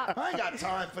 shit. shut up. I ain't got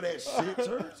time for that shit,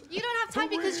 sir. You don't have time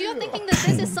For because you're real. thinking that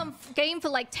this is some game for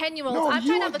like 10-year-olds. No, I'm you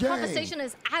trying to have a a game. conversation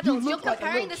as You adults. You're look like a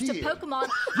comparing little this to kid. Pokemon.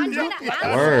 You I'm trying look to like a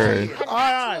answer Word. an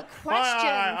actual question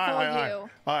for you.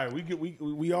 All right,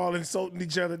 we all insulting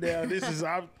each other now. This is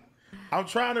I'm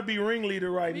trying to be ringleader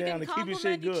right We now can to keep your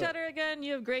shit compliment each good. other again.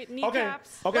 You have great Okay,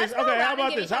 kneecaps. okay, Let's go okay. around How and about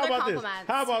give this? each How other about this? compliments.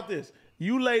 How about this?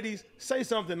 You ladies, say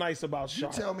something nice about You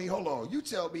Shark. tell me, hold on. You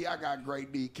tell me I got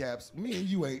great kneecaps. Me and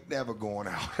you ain't never going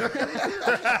out.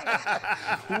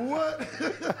 What? Who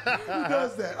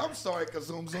does that? I'm sorry,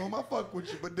 Kazoom Zoom. I fuck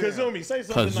with you, but damn. Kazumi, say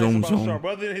something Kazoom nice about Zoom. Shark,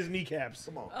 other than his kneecaps.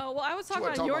 Come on. Oh, well, I was talking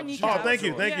wanna about talk your about kneecaps. Oh, thank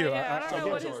you, thank you. Yeah, I don't know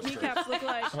what Okay. his kneecaps look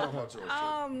like. How about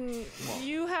yours?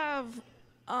 You have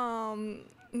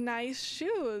nice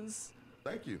shoes.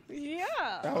 Thank you. Yeah.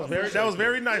 That was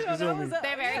very nice, Yeah, that Kazumi. was- They're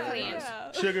very yeah, clean.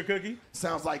 yeah. Sugar cookie.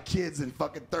 Sounds like kids in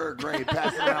fucking third grade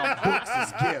passing around books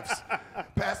as gifts.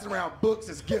 Passing around books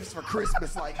as gifts for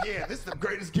Christmas. Like, yeah, this is the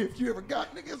greatest gift you ever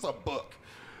got. Nigga, it's a book.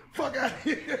 Fuck out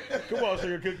here. Come on,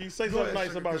 Sugar Cookie. Say Go something ahead, nice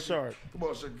Sugar about Cookie. Shark. Come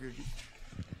on, Sugar Cookie.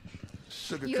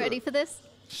 Sugar You Cook. ready for this?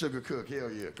 Sugar Cook,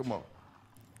 hell yeah. Come on.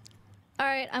 All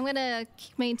right, I'm going to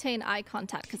maintain eye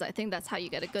contact because I think that's how you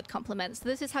get a good compliment. So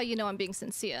this is how you know I'm being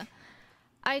sincere.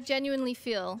 I genuinely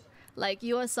feel like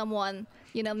you are someone,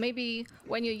 you know, maybe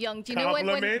when you're young. Do you know when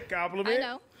Compliment. I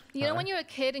know. You know, when you're a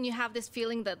kid and you have this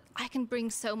feeling that I can bring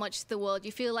so much to the world,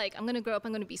 you feel like I'm going to grow up,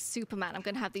 I'm going to be Superman, I'm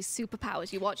going to have these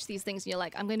superpowers. You watch these things and you're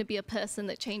like, I'm going to be a person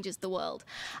that changes the world.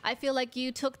 I feel like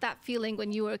you took that feeling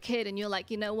when you were a kid and you're like,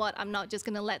 you know what, I'm not just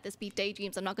going to let this be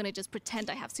daydreams. I'm not going to just pretend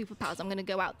I have superpowers. I'm going to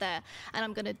go out there and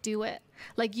I'm going to do it.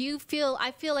 Like I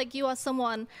feel like you are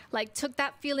someone like took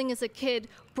that feeling as a kid,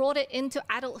 brought it into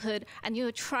adulthood, and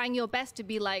you're trying your best to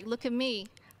be like, look at me,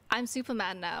 I'm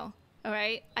Superman now. All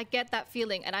right, I get that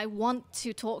feeling, and I want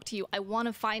to talk to you. I want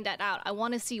to find that out. I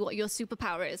want to see what your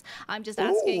superpower is. I'm just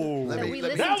asking that we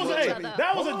listen to each other.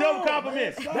 That was a dope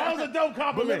compliment. That was a dope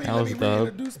compliment. Let me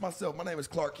reintroduce myself. My name is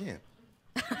Clark Kent.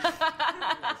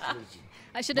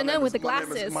 I should have known with the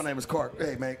glasses. My name is Clark.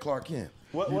 Hey, man, Clark Kent.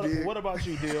 What about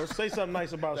you, Deals? Say something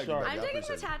nice about Shark. I'm digging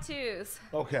the tattoos.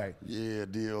 Okay. Yeah,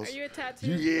 Deals. Are you a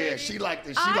tattoo? Yeah, she like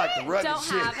the rugged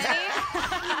shit.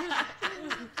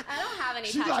 I don't have any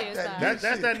She tattoos. like that though.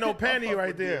 That's that no panty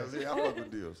right there. Deals. Yeah, I fuck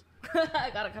with Deals. I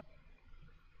gotta come.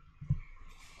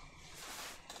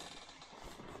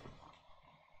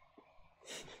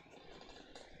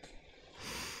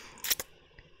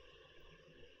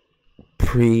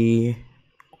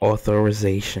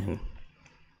 Pre-authorization.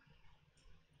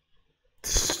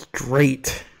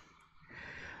 Straight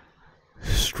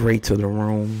to the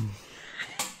room.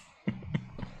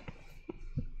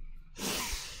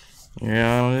 You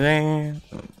know what I'm saying?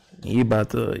 You about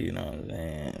to, you know what I'm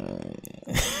saying?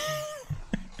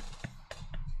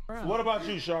 What about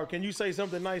you, Shark? Can you say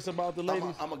something nice about the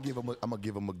ladies? I'm gonna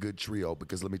give them a good trio,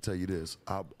 because let me tell you this.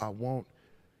 I want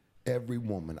every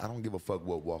woman. I don't give a fuck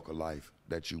what walk of life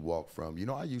that you walk from. You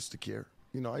know, I used to care.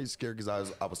 You know, I used to care because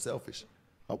I was selfish.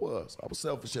 I was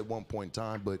selfish at one point in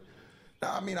time, but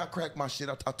I mean, I crack my shit.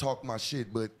 I talk my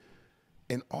shit, but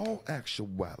in all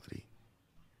actuality,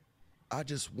 I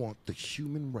just want the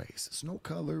human race. It's no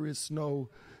color, it's no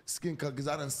skin color, because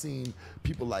I done seen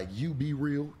people like you be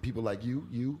real, people like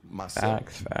you, myself.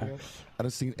 Facts. I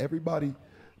done seen everybody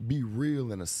be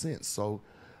real in a sense. So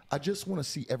I just want to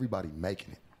see everybody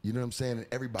making it. You know what I'm saying? And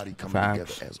everybody coming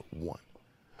together as one.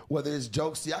 Whether it's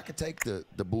jokes, see, I could take the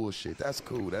bullshit. That's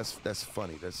cool. That's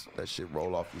funny. That shit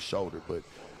roll off your shoulder. But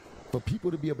for people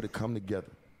to be able to come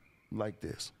together like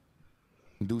this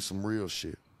and do some real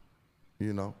shit,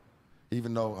 you know,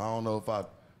 even though I don't know if I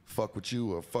fuck with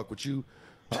you or fuck with you,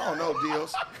 I don't know,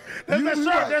 Deals. That's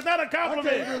not a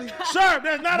compliment. Sharp,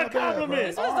 that's not a compliment.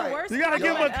 This was the worst. You gotta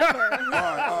give him a compliment.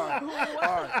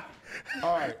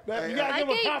 All right. You gotta give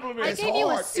him a compliment. I gave you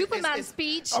a Superman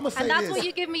speech, and that's what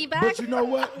you give me back. But you know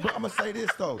what? But I'm gonna say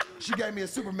this though. She gave me a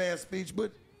Superman speech,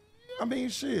 but I mean,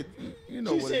 shit. You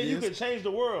know She what said it you is. could change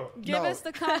the world. Give us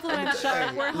the compliment,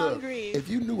 Shark. We're Look, hungry. if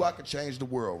you knew I could change the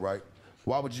world, right?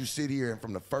 Why would you sit here and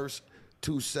from the first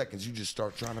 2 seconds you just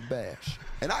start trying to bash?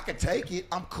 And I can take it.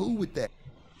 I'm cool with that.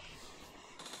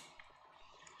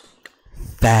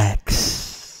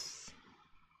 Facts.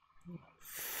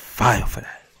 Fire for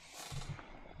that.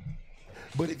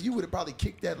 But if you would have probably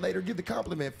kicked that later, give the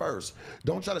compliment first.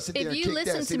 Don't try to sit there and If kick you that.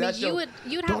 listen See, to me, that's your-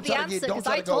 you'd don't have the try to answer, get- don't because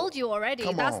try I to go- told you already.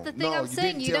 Come That's on. the thing No, I'm you saying.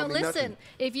 didn't You tell don't me listen. nothing.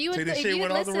 If you See, this if shit you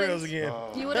went off the rails listened, again.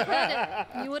 you would have heard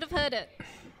it. You would have heard it.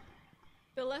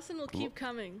 The lesson will keep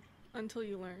coming until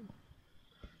you learn.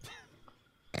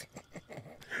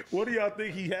 What do y'all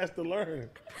think he has to learn?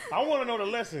 I want to know the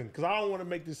lesson, because I don't want to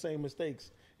make the same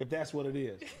mistakes, if that's what it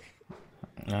is.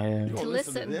 You gonna To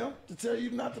listen to listen. them to tell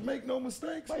you not to make no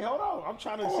mistakes? Wait, hold on. I'm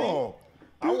trying to Oh.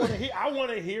 see. I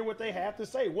want to hear what they have to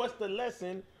say. What's the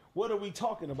lesson? What are we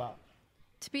talking about?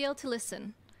 To be able to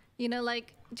listen, you know,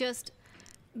 like just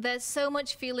there's so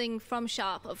much feeling from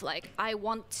Sharp of like, I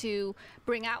want to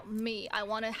bring out me. I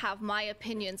want to have my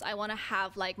opinions. I want to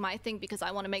have like my thing because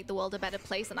I want to make the world a better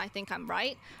place and I think I'm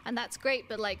right. And that's great.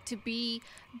 But like to be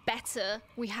better,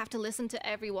 we have to listen to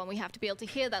everyone. We have to be able to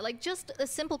hear that. Like just a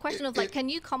simple question of like, can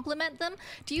you compliment them?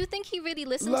 Do you think he really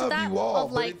listened to Love that? you all,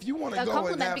 of like but if you want to a go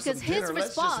compliment? and have Because some his dinner, let's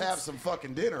response, just have some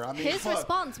fucking dinner. I mean, his fuck.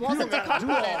 response You wasn't a don't gotta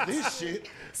do all compliment. this shit.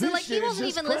 So, This like, he shit is wasn't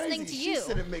just even listening crazy. to She you.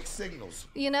 said it makes signals.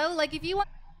 you know, like if you want.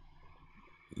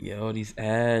 Yo, these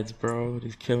ads, bro,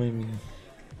 they's killing me.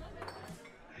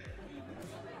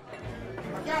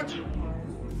 I got you.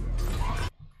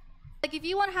 Like if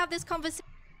you want to have this conversation.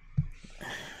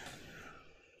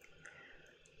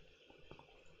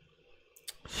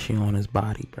 She on his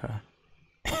body, bro.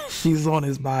 She's on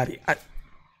his body.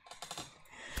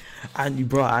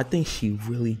 Bro, I think she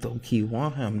really low-key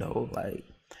want him though. Like,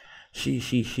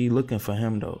 she looking for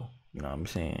him though. You know what I'm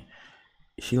saying?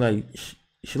 She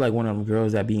like one of them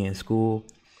girls that be in school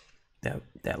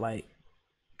that like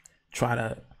try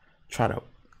to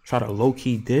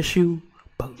low-key dish you,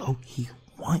 but low-key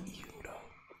want you though.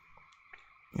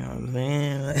 You know what I'm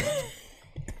saying?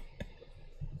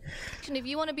 If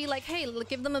you want to be like, hey,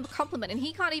 give them a compliment, and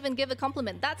he can't even give a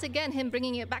compliment, that's again him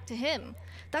bringing it back to him.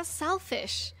 That's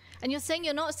selfish. And you're saying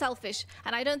you're not selfish,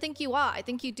 and I don't think you are. I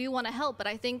think you do want to help, but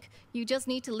I think you just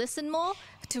need to listen more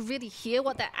to really hear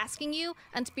what they're asking you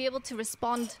and to be able to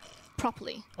respond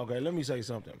properly. Okay, let me say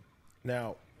something.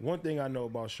 Now, one thing I know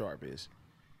about Sharp is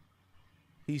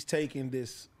he's taking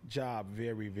this job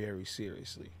very, very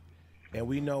seriously. And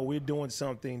we know we're doing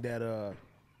something that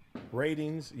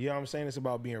ratings, you know what I'm saying? It's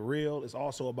about being real. It's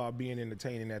also about being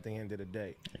entertaining at the end of the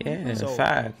day. Yeah, so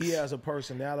facts. He has a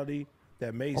personality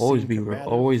that may Always seem be real.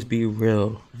 combative, Always be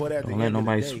real. but at the Don't end let of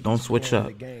nobody the day, don't he's switch playing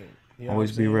up. the game. You know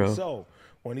Always what be I'm saying? real. So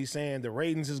when he's saying the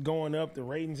ratings is going up, the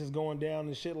ratings is going down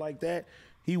and shit like that,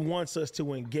 he wants us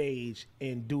to engage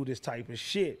and do this type of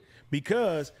shit.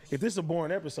 Because if this is a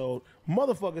boring episode,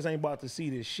 motherfuckers ain't about to see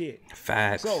this shit.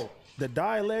 Facts. So the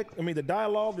dialogue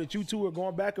that you two are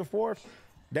going back and forth,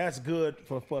 that's good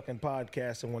for fucking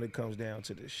podcasting when it comes down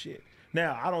to this shit.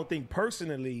 Now, I don't think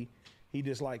personally he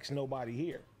dislikes nobody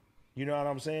here. You know what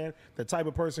I'm saying? The type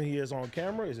of person he is on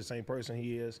camera is the same person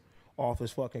he is off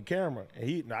his fucking camera.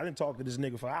 And I didn't talk to this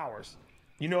nigga for hours.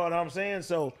 You know what I'm saying?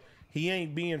 So he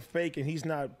ain't being fake and he's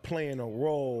not playing a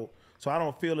role. So I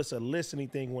don't feel it's a listening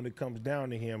thing when it comes down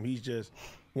to him. He's just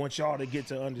wants y'all to get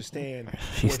to understand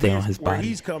where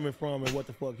he's coming from and what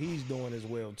the fuck he's doing as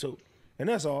well too. And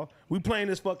that's all. We playing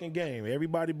this fucking game.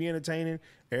 Everybody be entertaining.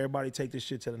 Everybody take this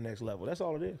shit to the next level. That's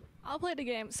all it is. I'll play the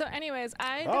game. So anyways,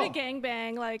 I did a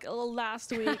gangbang like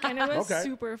last week, and it was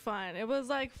super fun. It was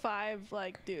like 5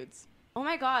 like dudes. Oh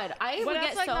my god, But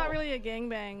that's like not really a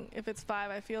gangbang if it's 5.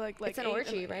 I feel like it's an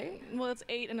orgy, right? Well, it's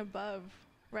 8 and above,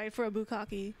 right, for a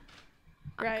bukkake,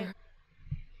 right?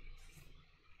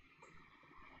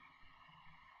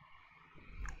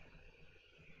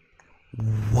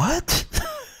 What?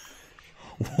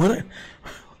 What?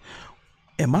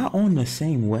 Am I on the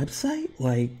same website?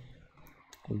 Like,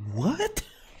 what?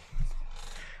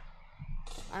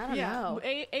 I don't know.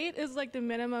 8 is like the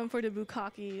minimum for the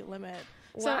bukkake limit.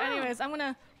 Wow. So anyways, I'm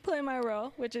gonna play my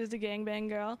role, which is the gangbang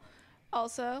girl.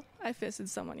 Also, I fisted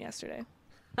someone yesterday.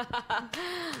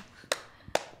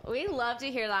 We love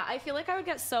to hear that. I feel like I would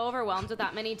get so overwhelmed with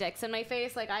that many dicks in my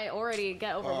face. Like, I already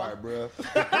get overwhelmed. All right, bro.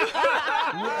 Hey,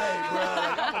 bro,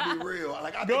 like, I'm gonna be real.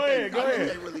 Like, I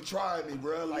think they really tried me,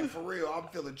 bro. Like, for real, I'm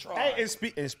feeling tried. Hey,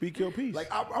 and speak your piece. Like,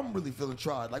 I'm really feeling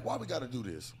tried. Like, why we gotta do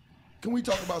this? Can we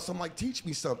talk about something like teach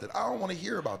me something? I don't want to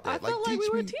hear about that. I felt like we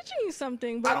were teaching you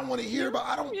something, but I don't want to hear about.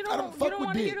 I don't fuck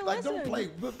with dick. Like, don't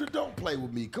play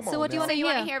with me. Come on. So what do you want to You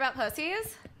want to hear? hear about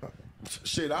pussies?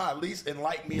 Shit, I at least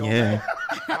enlighten me on that.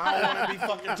 I don't want to be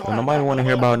fucking talking. Well, nobody want to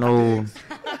hear about no.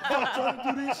 I'm trying to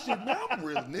do this shit, man. I'm a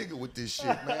real nigga with this shit,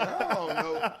 man. I don't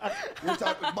know. What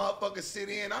type of motherfucker sit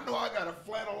in? I know I got a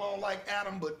flannel on like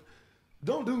Adam, but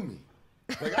don't do me.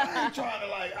 Like, I ain't trying to,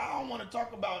 like, I don't want to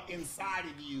talk about inside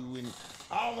of you, and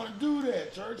I don't want to do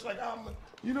that, church. Like,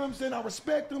 you know what I'm saying? I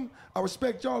respect them. I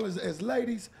respect y'all as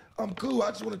ladies. I'm cool. I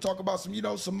just want to talk about some,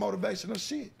 some motivational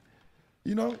shit.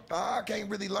 You know, I can't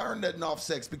really learn nothing off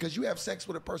sex because you have sex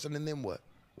with a person and then what?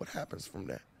 What happens from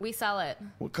that? We sell it.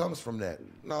 What comes from that?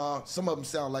 Nah, some of them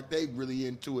sound like they really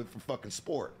into it for fucking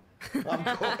sport.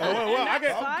 I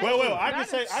can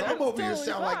say some over here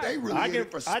sound like they really in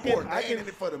it for sport. They ain't in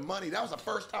it for the money. That was the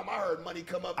first time I heard money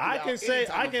come up. I can say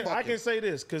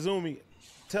this, Kazumi.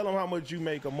 Tell them how much you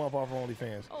make a month off of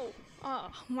OnlyFans.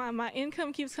 My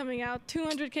income keeps coming out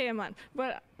 $200K a month,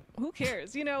 but who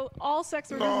cares? You know, all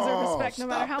sex workers deserve respect no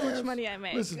matter how much money I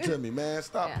make. Listen to me, man.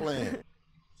 Stop playing.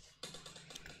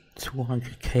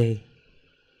 200K.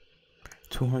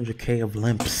 200K of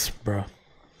limps, bro.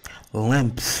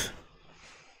 Limps.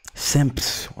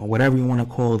 Simps, or whatever you want to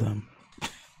call them.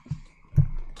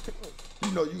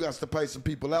 You know you got to pay some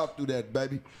people out through that,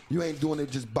 baby. You ain't doing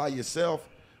it just by yourself.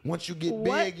 Once you get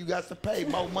big, you got to pay.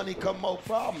 More money come more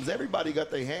problems. Everybody got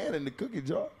their hand in the cookie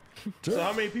jar. So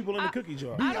how many people in the cookie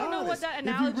jar? I don't know what that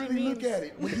analogy means. Look at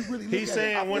it, when you really look He's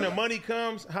saying when the money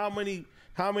comes, how many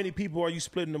people are you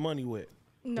splitting the money with?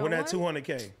 No when that one?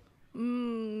 200K?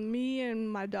 Me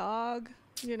and my dog,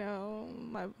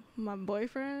 my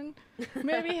boyfriend.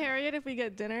 Maybe Harriet if we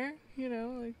get dinner,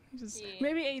 maybe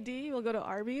AD, we'll go to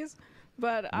Arby's.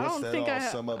 But I don't think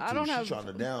I don't have. She's trying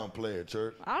to downplay it,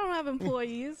 church. I don't have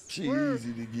employees. She's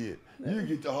easy to get. You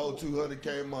get the whole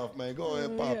 200K a month, man. Go ahead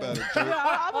and pop out of church.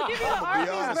 I'm gonna give you the Arby's,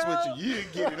 be honest with you. You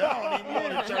didn't get it. I don't even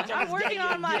want to church. I'm working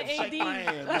on my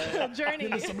AD journey.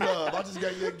 Give me some love. I just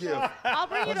gave you a gift. I'll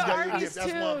bring you to Arby's too,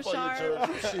 That's one for Sharp. you,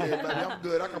 church. Shit, man. I'm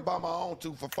good. I can buy my own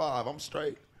 2 for $5. I'm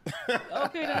straight.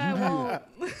 Okay, then I won't.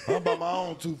 I'll buy my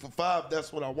own 2 for $5.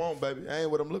 That's what I want, baby. I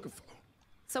ain't what I'm looking for.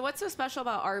 So what's so special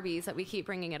about Arby's that we keep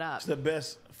bringing it up? It's the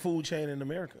best food chain in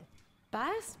America.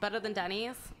 Best? Better than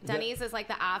Denny's? Denny's is like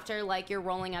the after, like you're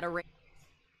rolling at a rate.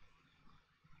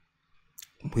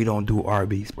 We don't do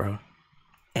Arby's, bro.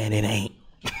 And it ain't.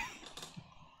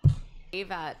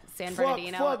 At San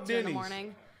Bernardino at 2 in the Denny's.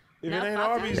 morning. If No, it ain't fuck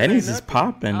Arby's, Denny's ain't is nothing.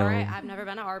 popping, All though. right, I've never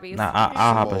been to Arby's. Nah,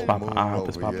 I'll hop his pop. Moon I'll hop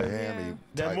his over pop. your in. hammy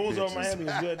That type moon's over bitches. Miami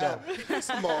is good though.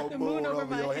 Small moon moon over over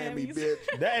my your hammy, hammies.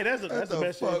 bitch. That's the the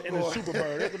best shit fuck in the going- Super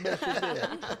Bird. That's the best shit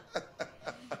there.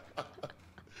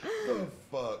 The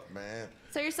fuck, man.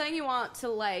 So you're saying you want to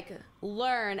like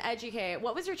learn, educate.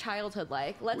 What was your childhood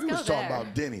like? Let's We go was there. talking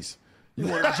about Denny's. You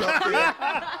want to jump in?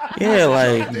 Yeah,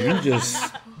 like you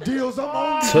just Deals I'm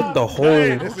on. took the whole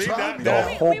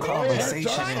the whole We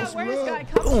conversation. find out where this guy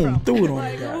comes Boom, from. threw it on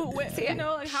Like, the guy. you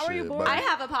know, like, how are you Shit, born? buddy. I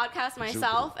have a podcast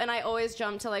myself, and I always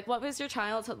jump to like, what was your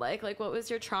childhood like? Like, what was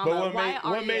your trauma? But Why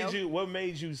are you? what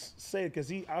made you say it? Because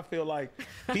I feel like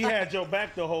he had your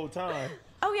back the whole time,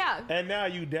 Oh yeah. and now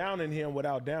you downing him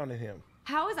without downing him.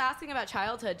 How is asking about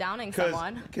childhood downing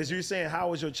someone? Because you're saying how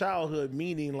was your childhood,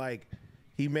 meaning like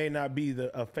he may not be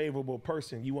a favorable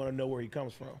person. You want to know where he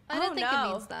comes from. I don't Oh, think no.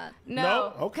 it means that.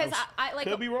 No, Okay. because I like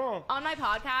Could be wrong. on my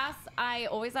podcast. I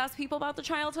always ask people about the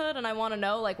childhood, and I want to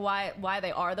know like why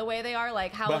they are the way they are.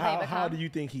 Like how But have they become? how do you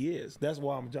think he is? That's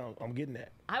why I'm getting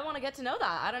at. I want to get to know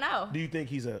that. I don't know. Do you think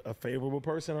he's a favorable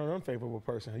person or an unfavorable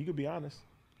person? You could be honest.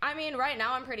 I mean, right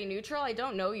now I'm pretty neutral. I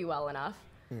don't know you well enough.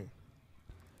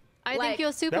 I Like- think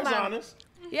you're Superman. That's honest.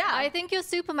 Yeah. I think you're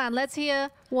Superman. Let's hear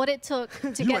what it took to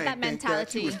You get ain't that think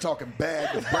mentality. You was talking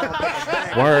bad to brown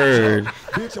bag. Word.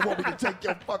 Bitch, I want me to take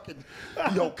your fucking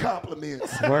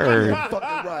compliments. Word. You fucking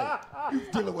right. You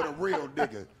dealing with a real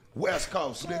nigga. West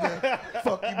Coast, nigga.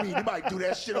 Fuck you mean? You might do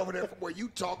that shit over there from where you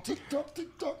talk. Tick-tock,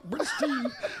 tick-tock. British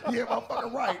Steve. Yeah,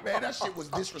 motherfucking right, man. That shit was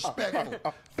disrespectful.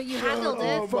 But you handled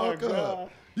Oh, it. fuck God.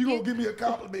 up. You gonna give me a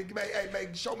compliment? Hey,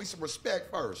 man, show me some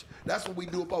respect first. That's what we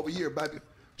do up over here, baby.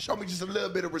 Show me just a little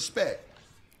bit of respect.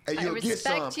 And I you'll get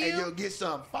some. respect you. And you'll get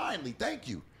some. Finally, thank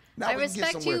you. Now I we can get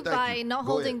respect somewhere. you Thank by you. not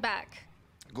Go holding ahead. back.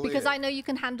 Go Because ahead. I know you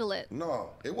can handle it. No,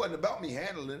 it wasn't about me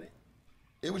handling it.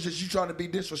 It was just you trying to be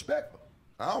disrespectful.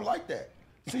 I don't like that.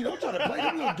 See, don't try to play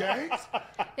them little games.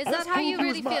 Is That's that how cool you if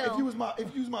really was feel? If you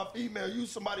was my female, you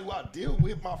was somebody who I deal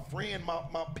with, my friend,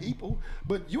 my people.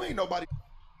 But you ain't nobody.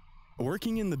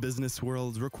 Working in the business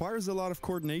world requires a lot of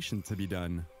coordination to be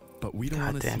done, but we don't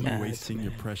want to see Goddamn you ass, wasting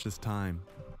your man. precious time.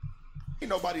 Ain't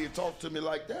nobody to talk to me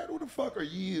like that. Who the fuck are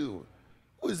you?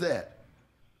 Who is that?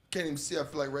 Can't even see. I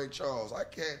feel like Ray Charles. I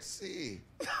can't see.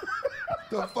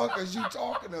 The fuck is you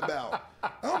talking about?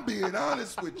 I'm being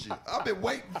honest with you. I've been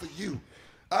waiting for you.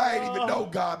 I ain't even know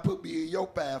God put me in your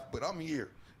path, but I'm here.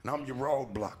 And I'm your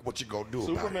roadblock. What you gonna do about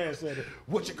it? Superman said it.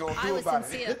 What you gonna I do was about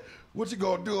sincere. it? What you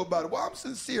gonna do about it? Well, I'm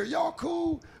sincere. Y'all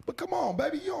cool, but come on,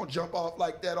 baby. You don't jump off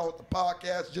like that off the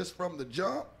podcast just from the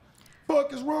jump.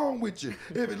 Fuck is wrong with you?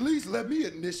 If at least let me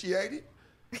initiate it.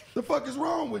 The fuck is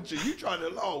wrong with you? You trying to?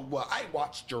 Oh, well, I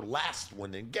watched your last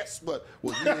one, and guess what?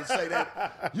 Well, you didn't say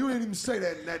that. You didn't even say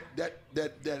that in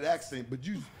that accent, but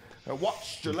you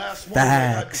watched your last one.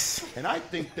 Facts. And I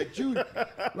think that you,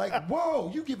 like, whoa,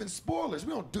 you giving spoilers.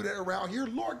 We don't do that around here.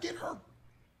 Lord, get her.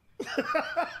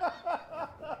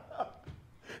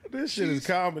 This shit is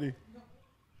comedy.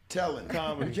 Telling.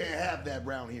 Comedy. We can't have that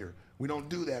around here. We don't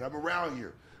do that. I'm around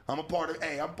here. I'm part of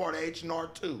H&R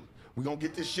too. We're going to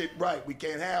get this shit right. We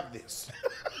can't have this.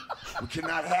 We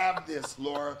cannot have this,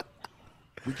 Laura.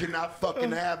 We cannot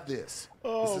fucking have this.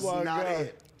 Oh, this is my not God.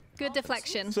 it. Good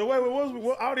deflection. So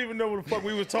wait, I don't even know what the fuck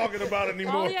we was talking about All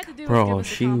anymore. you had to do was give Bro, us a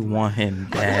she compliment. want him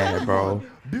bad, bro.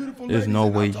 Beautiful There's ladies, no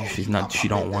and I way told she's you, not. She I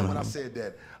don't meant that want when I him. said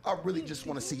that. I really just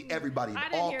want to see everybody in I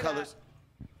didn't all hear colors.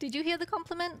 Did you hear the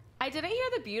compliment? I didn't hear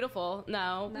the beautiful.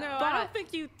 No. No, But I don't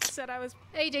think you said I was.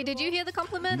 AJ, did you hear the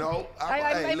compliment? No,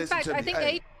 In listen fact, to I me. think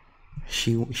Hey.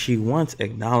 She wants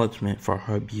acknowledgement for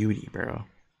her beauty, bro.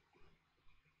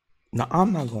 Now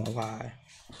I'm not gonna lie.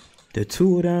 The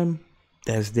two of them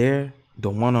that's there, the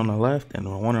one on the left and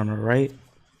the one on the right,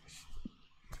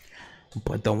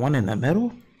 but the one in the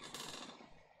middle,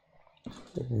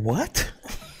 what?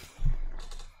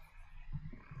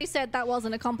 He said that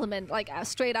wasn't a compliment, like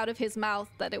straight out of his mouth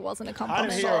that it wasn't a I compliment.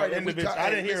 didn't hear sorry an that we individual. got- I hey,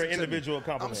 didn't hear an listen to me. individual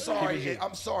compliment.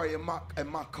 I'm sorry. In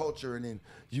my culture and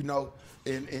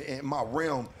in my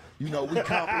realm, we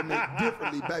compliment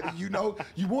differently, baby.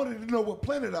 You wanted to know what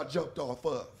planet I jumped off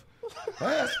of.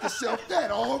 Ask yourself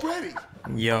that already.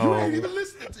 Yo. You ain't even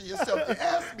listening to yourself. You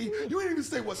asked me. You ain't even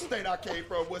say what state I came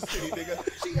from, what city,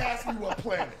 nigga. She asked me what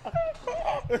planet.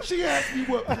 She asked me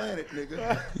what planet,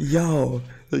 nigga. Yo,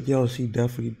 she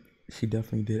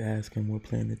definitely did ask him what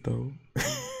planet though.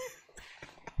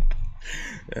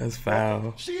 That's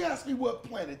foul. She asked me what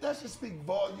planet. That should speak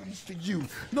volumes to you.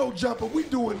 No jumper. We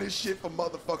doing this shit for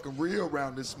motherfucking real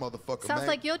around this motherfucker, Sounds man.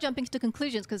 like you're jumping to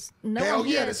conclusions because no Hell one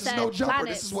yeah, here this is said no jumper.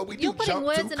 planets. This is what we do. You're putting Jump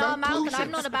words to in our mouth, and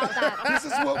I'm conclusions. not about that. This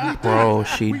is what we do. Bro,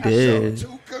 she We did.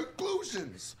 jump to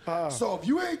conclusions. So if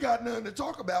you ain't got nothing to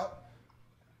talk about,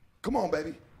 come on,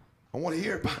 baby. I want to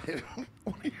hear about it.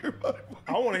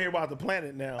 I want to hear about the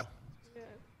planet now.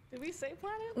 Did we say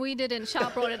planet? We didn't. Shaw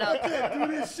brought it up. I can't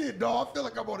do this shit, dog. I feel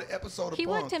like I'm on an episode of He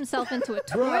Punk. worked himself into a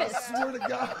Bro, I twist. swear to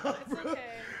God, bro. Okay.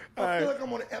 I feel like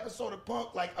I'm on an episode of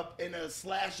Punk, like in a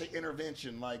slasher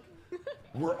intervention. Like,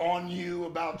 we're on you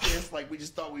about this. Like, we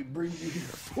just thought we'd bring you here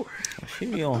for it. She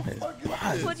be on his Fuck is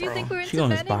body, this? What do you think we're She on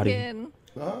his intervening body.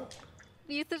 in? Huh?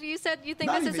 You said you think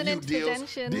Not this is even an you, Deals.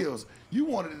 intervention. Deals. You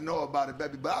wanted to know about it,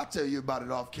 baby, but I'll tell you about it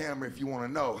off camera if you want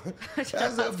to know.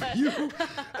 As of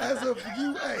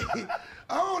you, hey,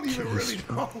 I don't even really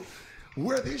know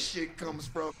where this shit comes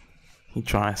from. He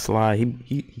trying to slide.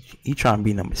 He trying to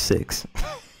be number 6.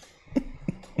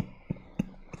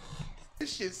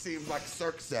 This shit seems like a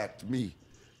circus act to me.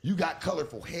 You got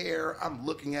colorful hair. I'm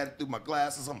looking at it through my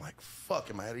glasses. I'm like, fuck,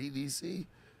 am I at EDC?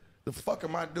 The fuck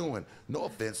am I doing? No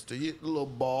offense to you, the little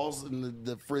balls and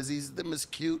the frizzies, them is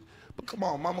cute. But come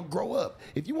on, mama, grow up.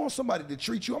 If you want somebody to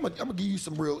treat you, I'm gonna give you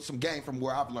some game from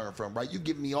where I've learned from, right? You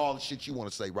give me all the shit you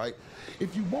want to say, right?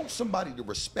 If you want somebody to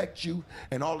respect you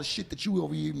and all the shit that you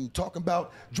over here even talking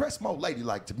about, dress more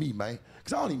ladylike to me, man.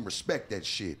 Because I don't even respect that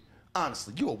shit.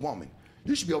 Honestly, you a woman.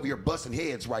 You should be over here busting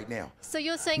heads right now. So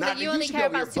you're saying Nah, that you only should be care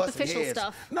over here about busting superficial heads.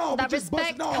 stuff? No, that but just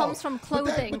respect comes from but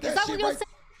clothing. but Is that what shit you're right- saying?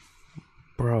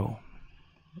 Bro,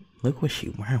 look what she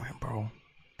wearing, bro.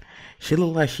 She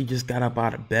look like she just got up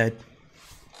out of bed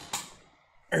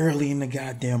early in the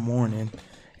goddamn morning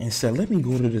and said, let me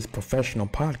go to this professional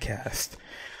podcast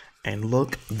and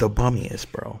look the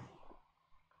bummiest, bro.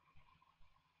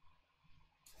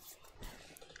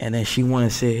 And then she want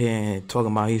to sit here and talk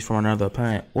about he's from another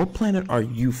planet. What planet are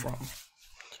you from?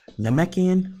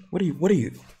 Namekian? What are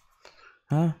you?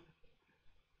 Huh?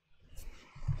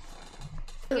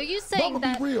 Are you saying Mama,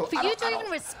 be that real. for I you don't- to I even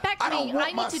don't- respect I don't me, want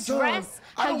I my need to son- dress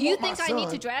I how don't you want my think I need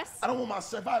son- to dress? I don't want my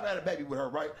son. If I had a baby with her,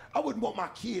 right, I wouldn't want my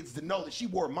kids to know that she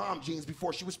wore mom jeans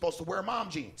before she was supposed to wear mom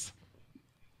jeans.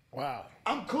 Wow.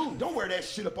 I'm cool. Don't wear that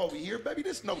shit up over here, baby.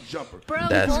 This no jumper. Bro,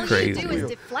 That's all crazy. you do is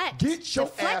deflect. Get your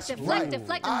deflect, ass deflect, right.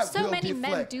 deflect. I And so will many men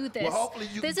deflect. do this. Well, hopefully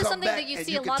you This can is come something back that you and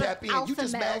see a can lot of tap in. You alpha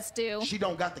just mad males do. She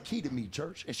don't got the key to me,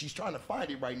 church, and she's trying to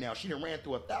find it right now. She done ran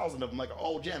through 1,000 of them like an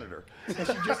old janitor, and she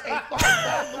just ain't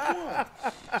found one.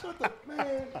 Shut the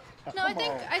man. No, I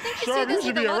think you Sure, see you this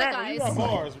should with be a a lot of rapper. You guys. got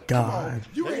bars. God.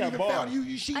 You They ain't got even bars. found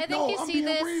you. She I think no, you I'm see being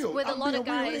this real. with a I'm lot of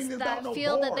being real. It guys ain't that about no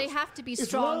feel that they bars. have to be It's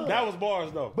strong. love. That was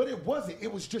bars though. But it wasn't.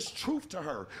 It was just truth to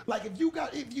her. Like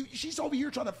she's over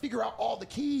here trying to figure out all the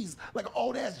keys, like an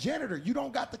old ass janitor. You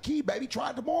don't got the key, baby.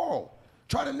 Try tomorrow.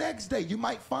 Try the next day. You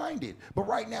might find it. But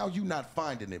right now, you not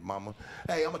finding it, mama.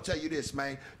 Hey, I'm gonna tell you this,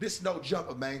 man. This is no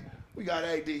jumper, man. We got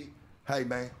AD. Hey,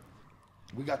 man.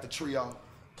 We got the trio.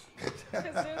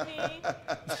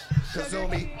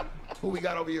 Kazumi. Who we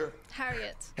got over here?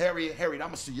 Harriet. Harriet. I'm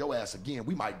gonna see your ass again.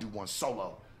 We might do one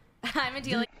solo. I'm a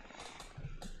dealer.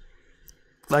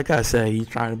 Like I said, he's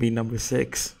trying to be number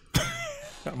 6.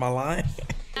 Am I lying?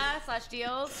 Slash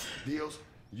deals. Deals,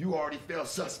 you already felt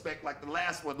suspect like the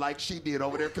last one, like she did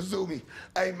over there, Kazumi.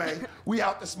 Hey, man, we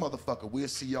out this motherfucker. We'll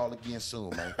see y'all again soon,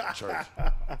 man. Church.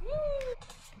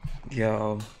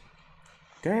 Yo,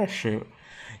 that shit.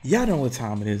 Y'all know what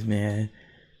time it is, man.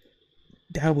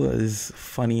 That was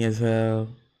funny as hell.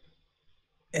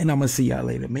 And I'm gonna see y'all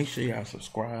later. Make sure y'all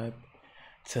subscribe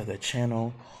to the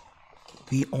channel.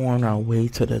 We on our way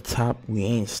to the top. We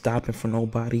ain't stopping for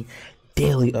nobody.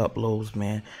 Daily uploads,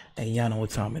 man. And y'all know what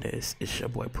time it is. It's your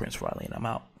boy Prince Riley, and I'm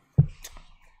out.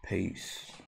 Peace.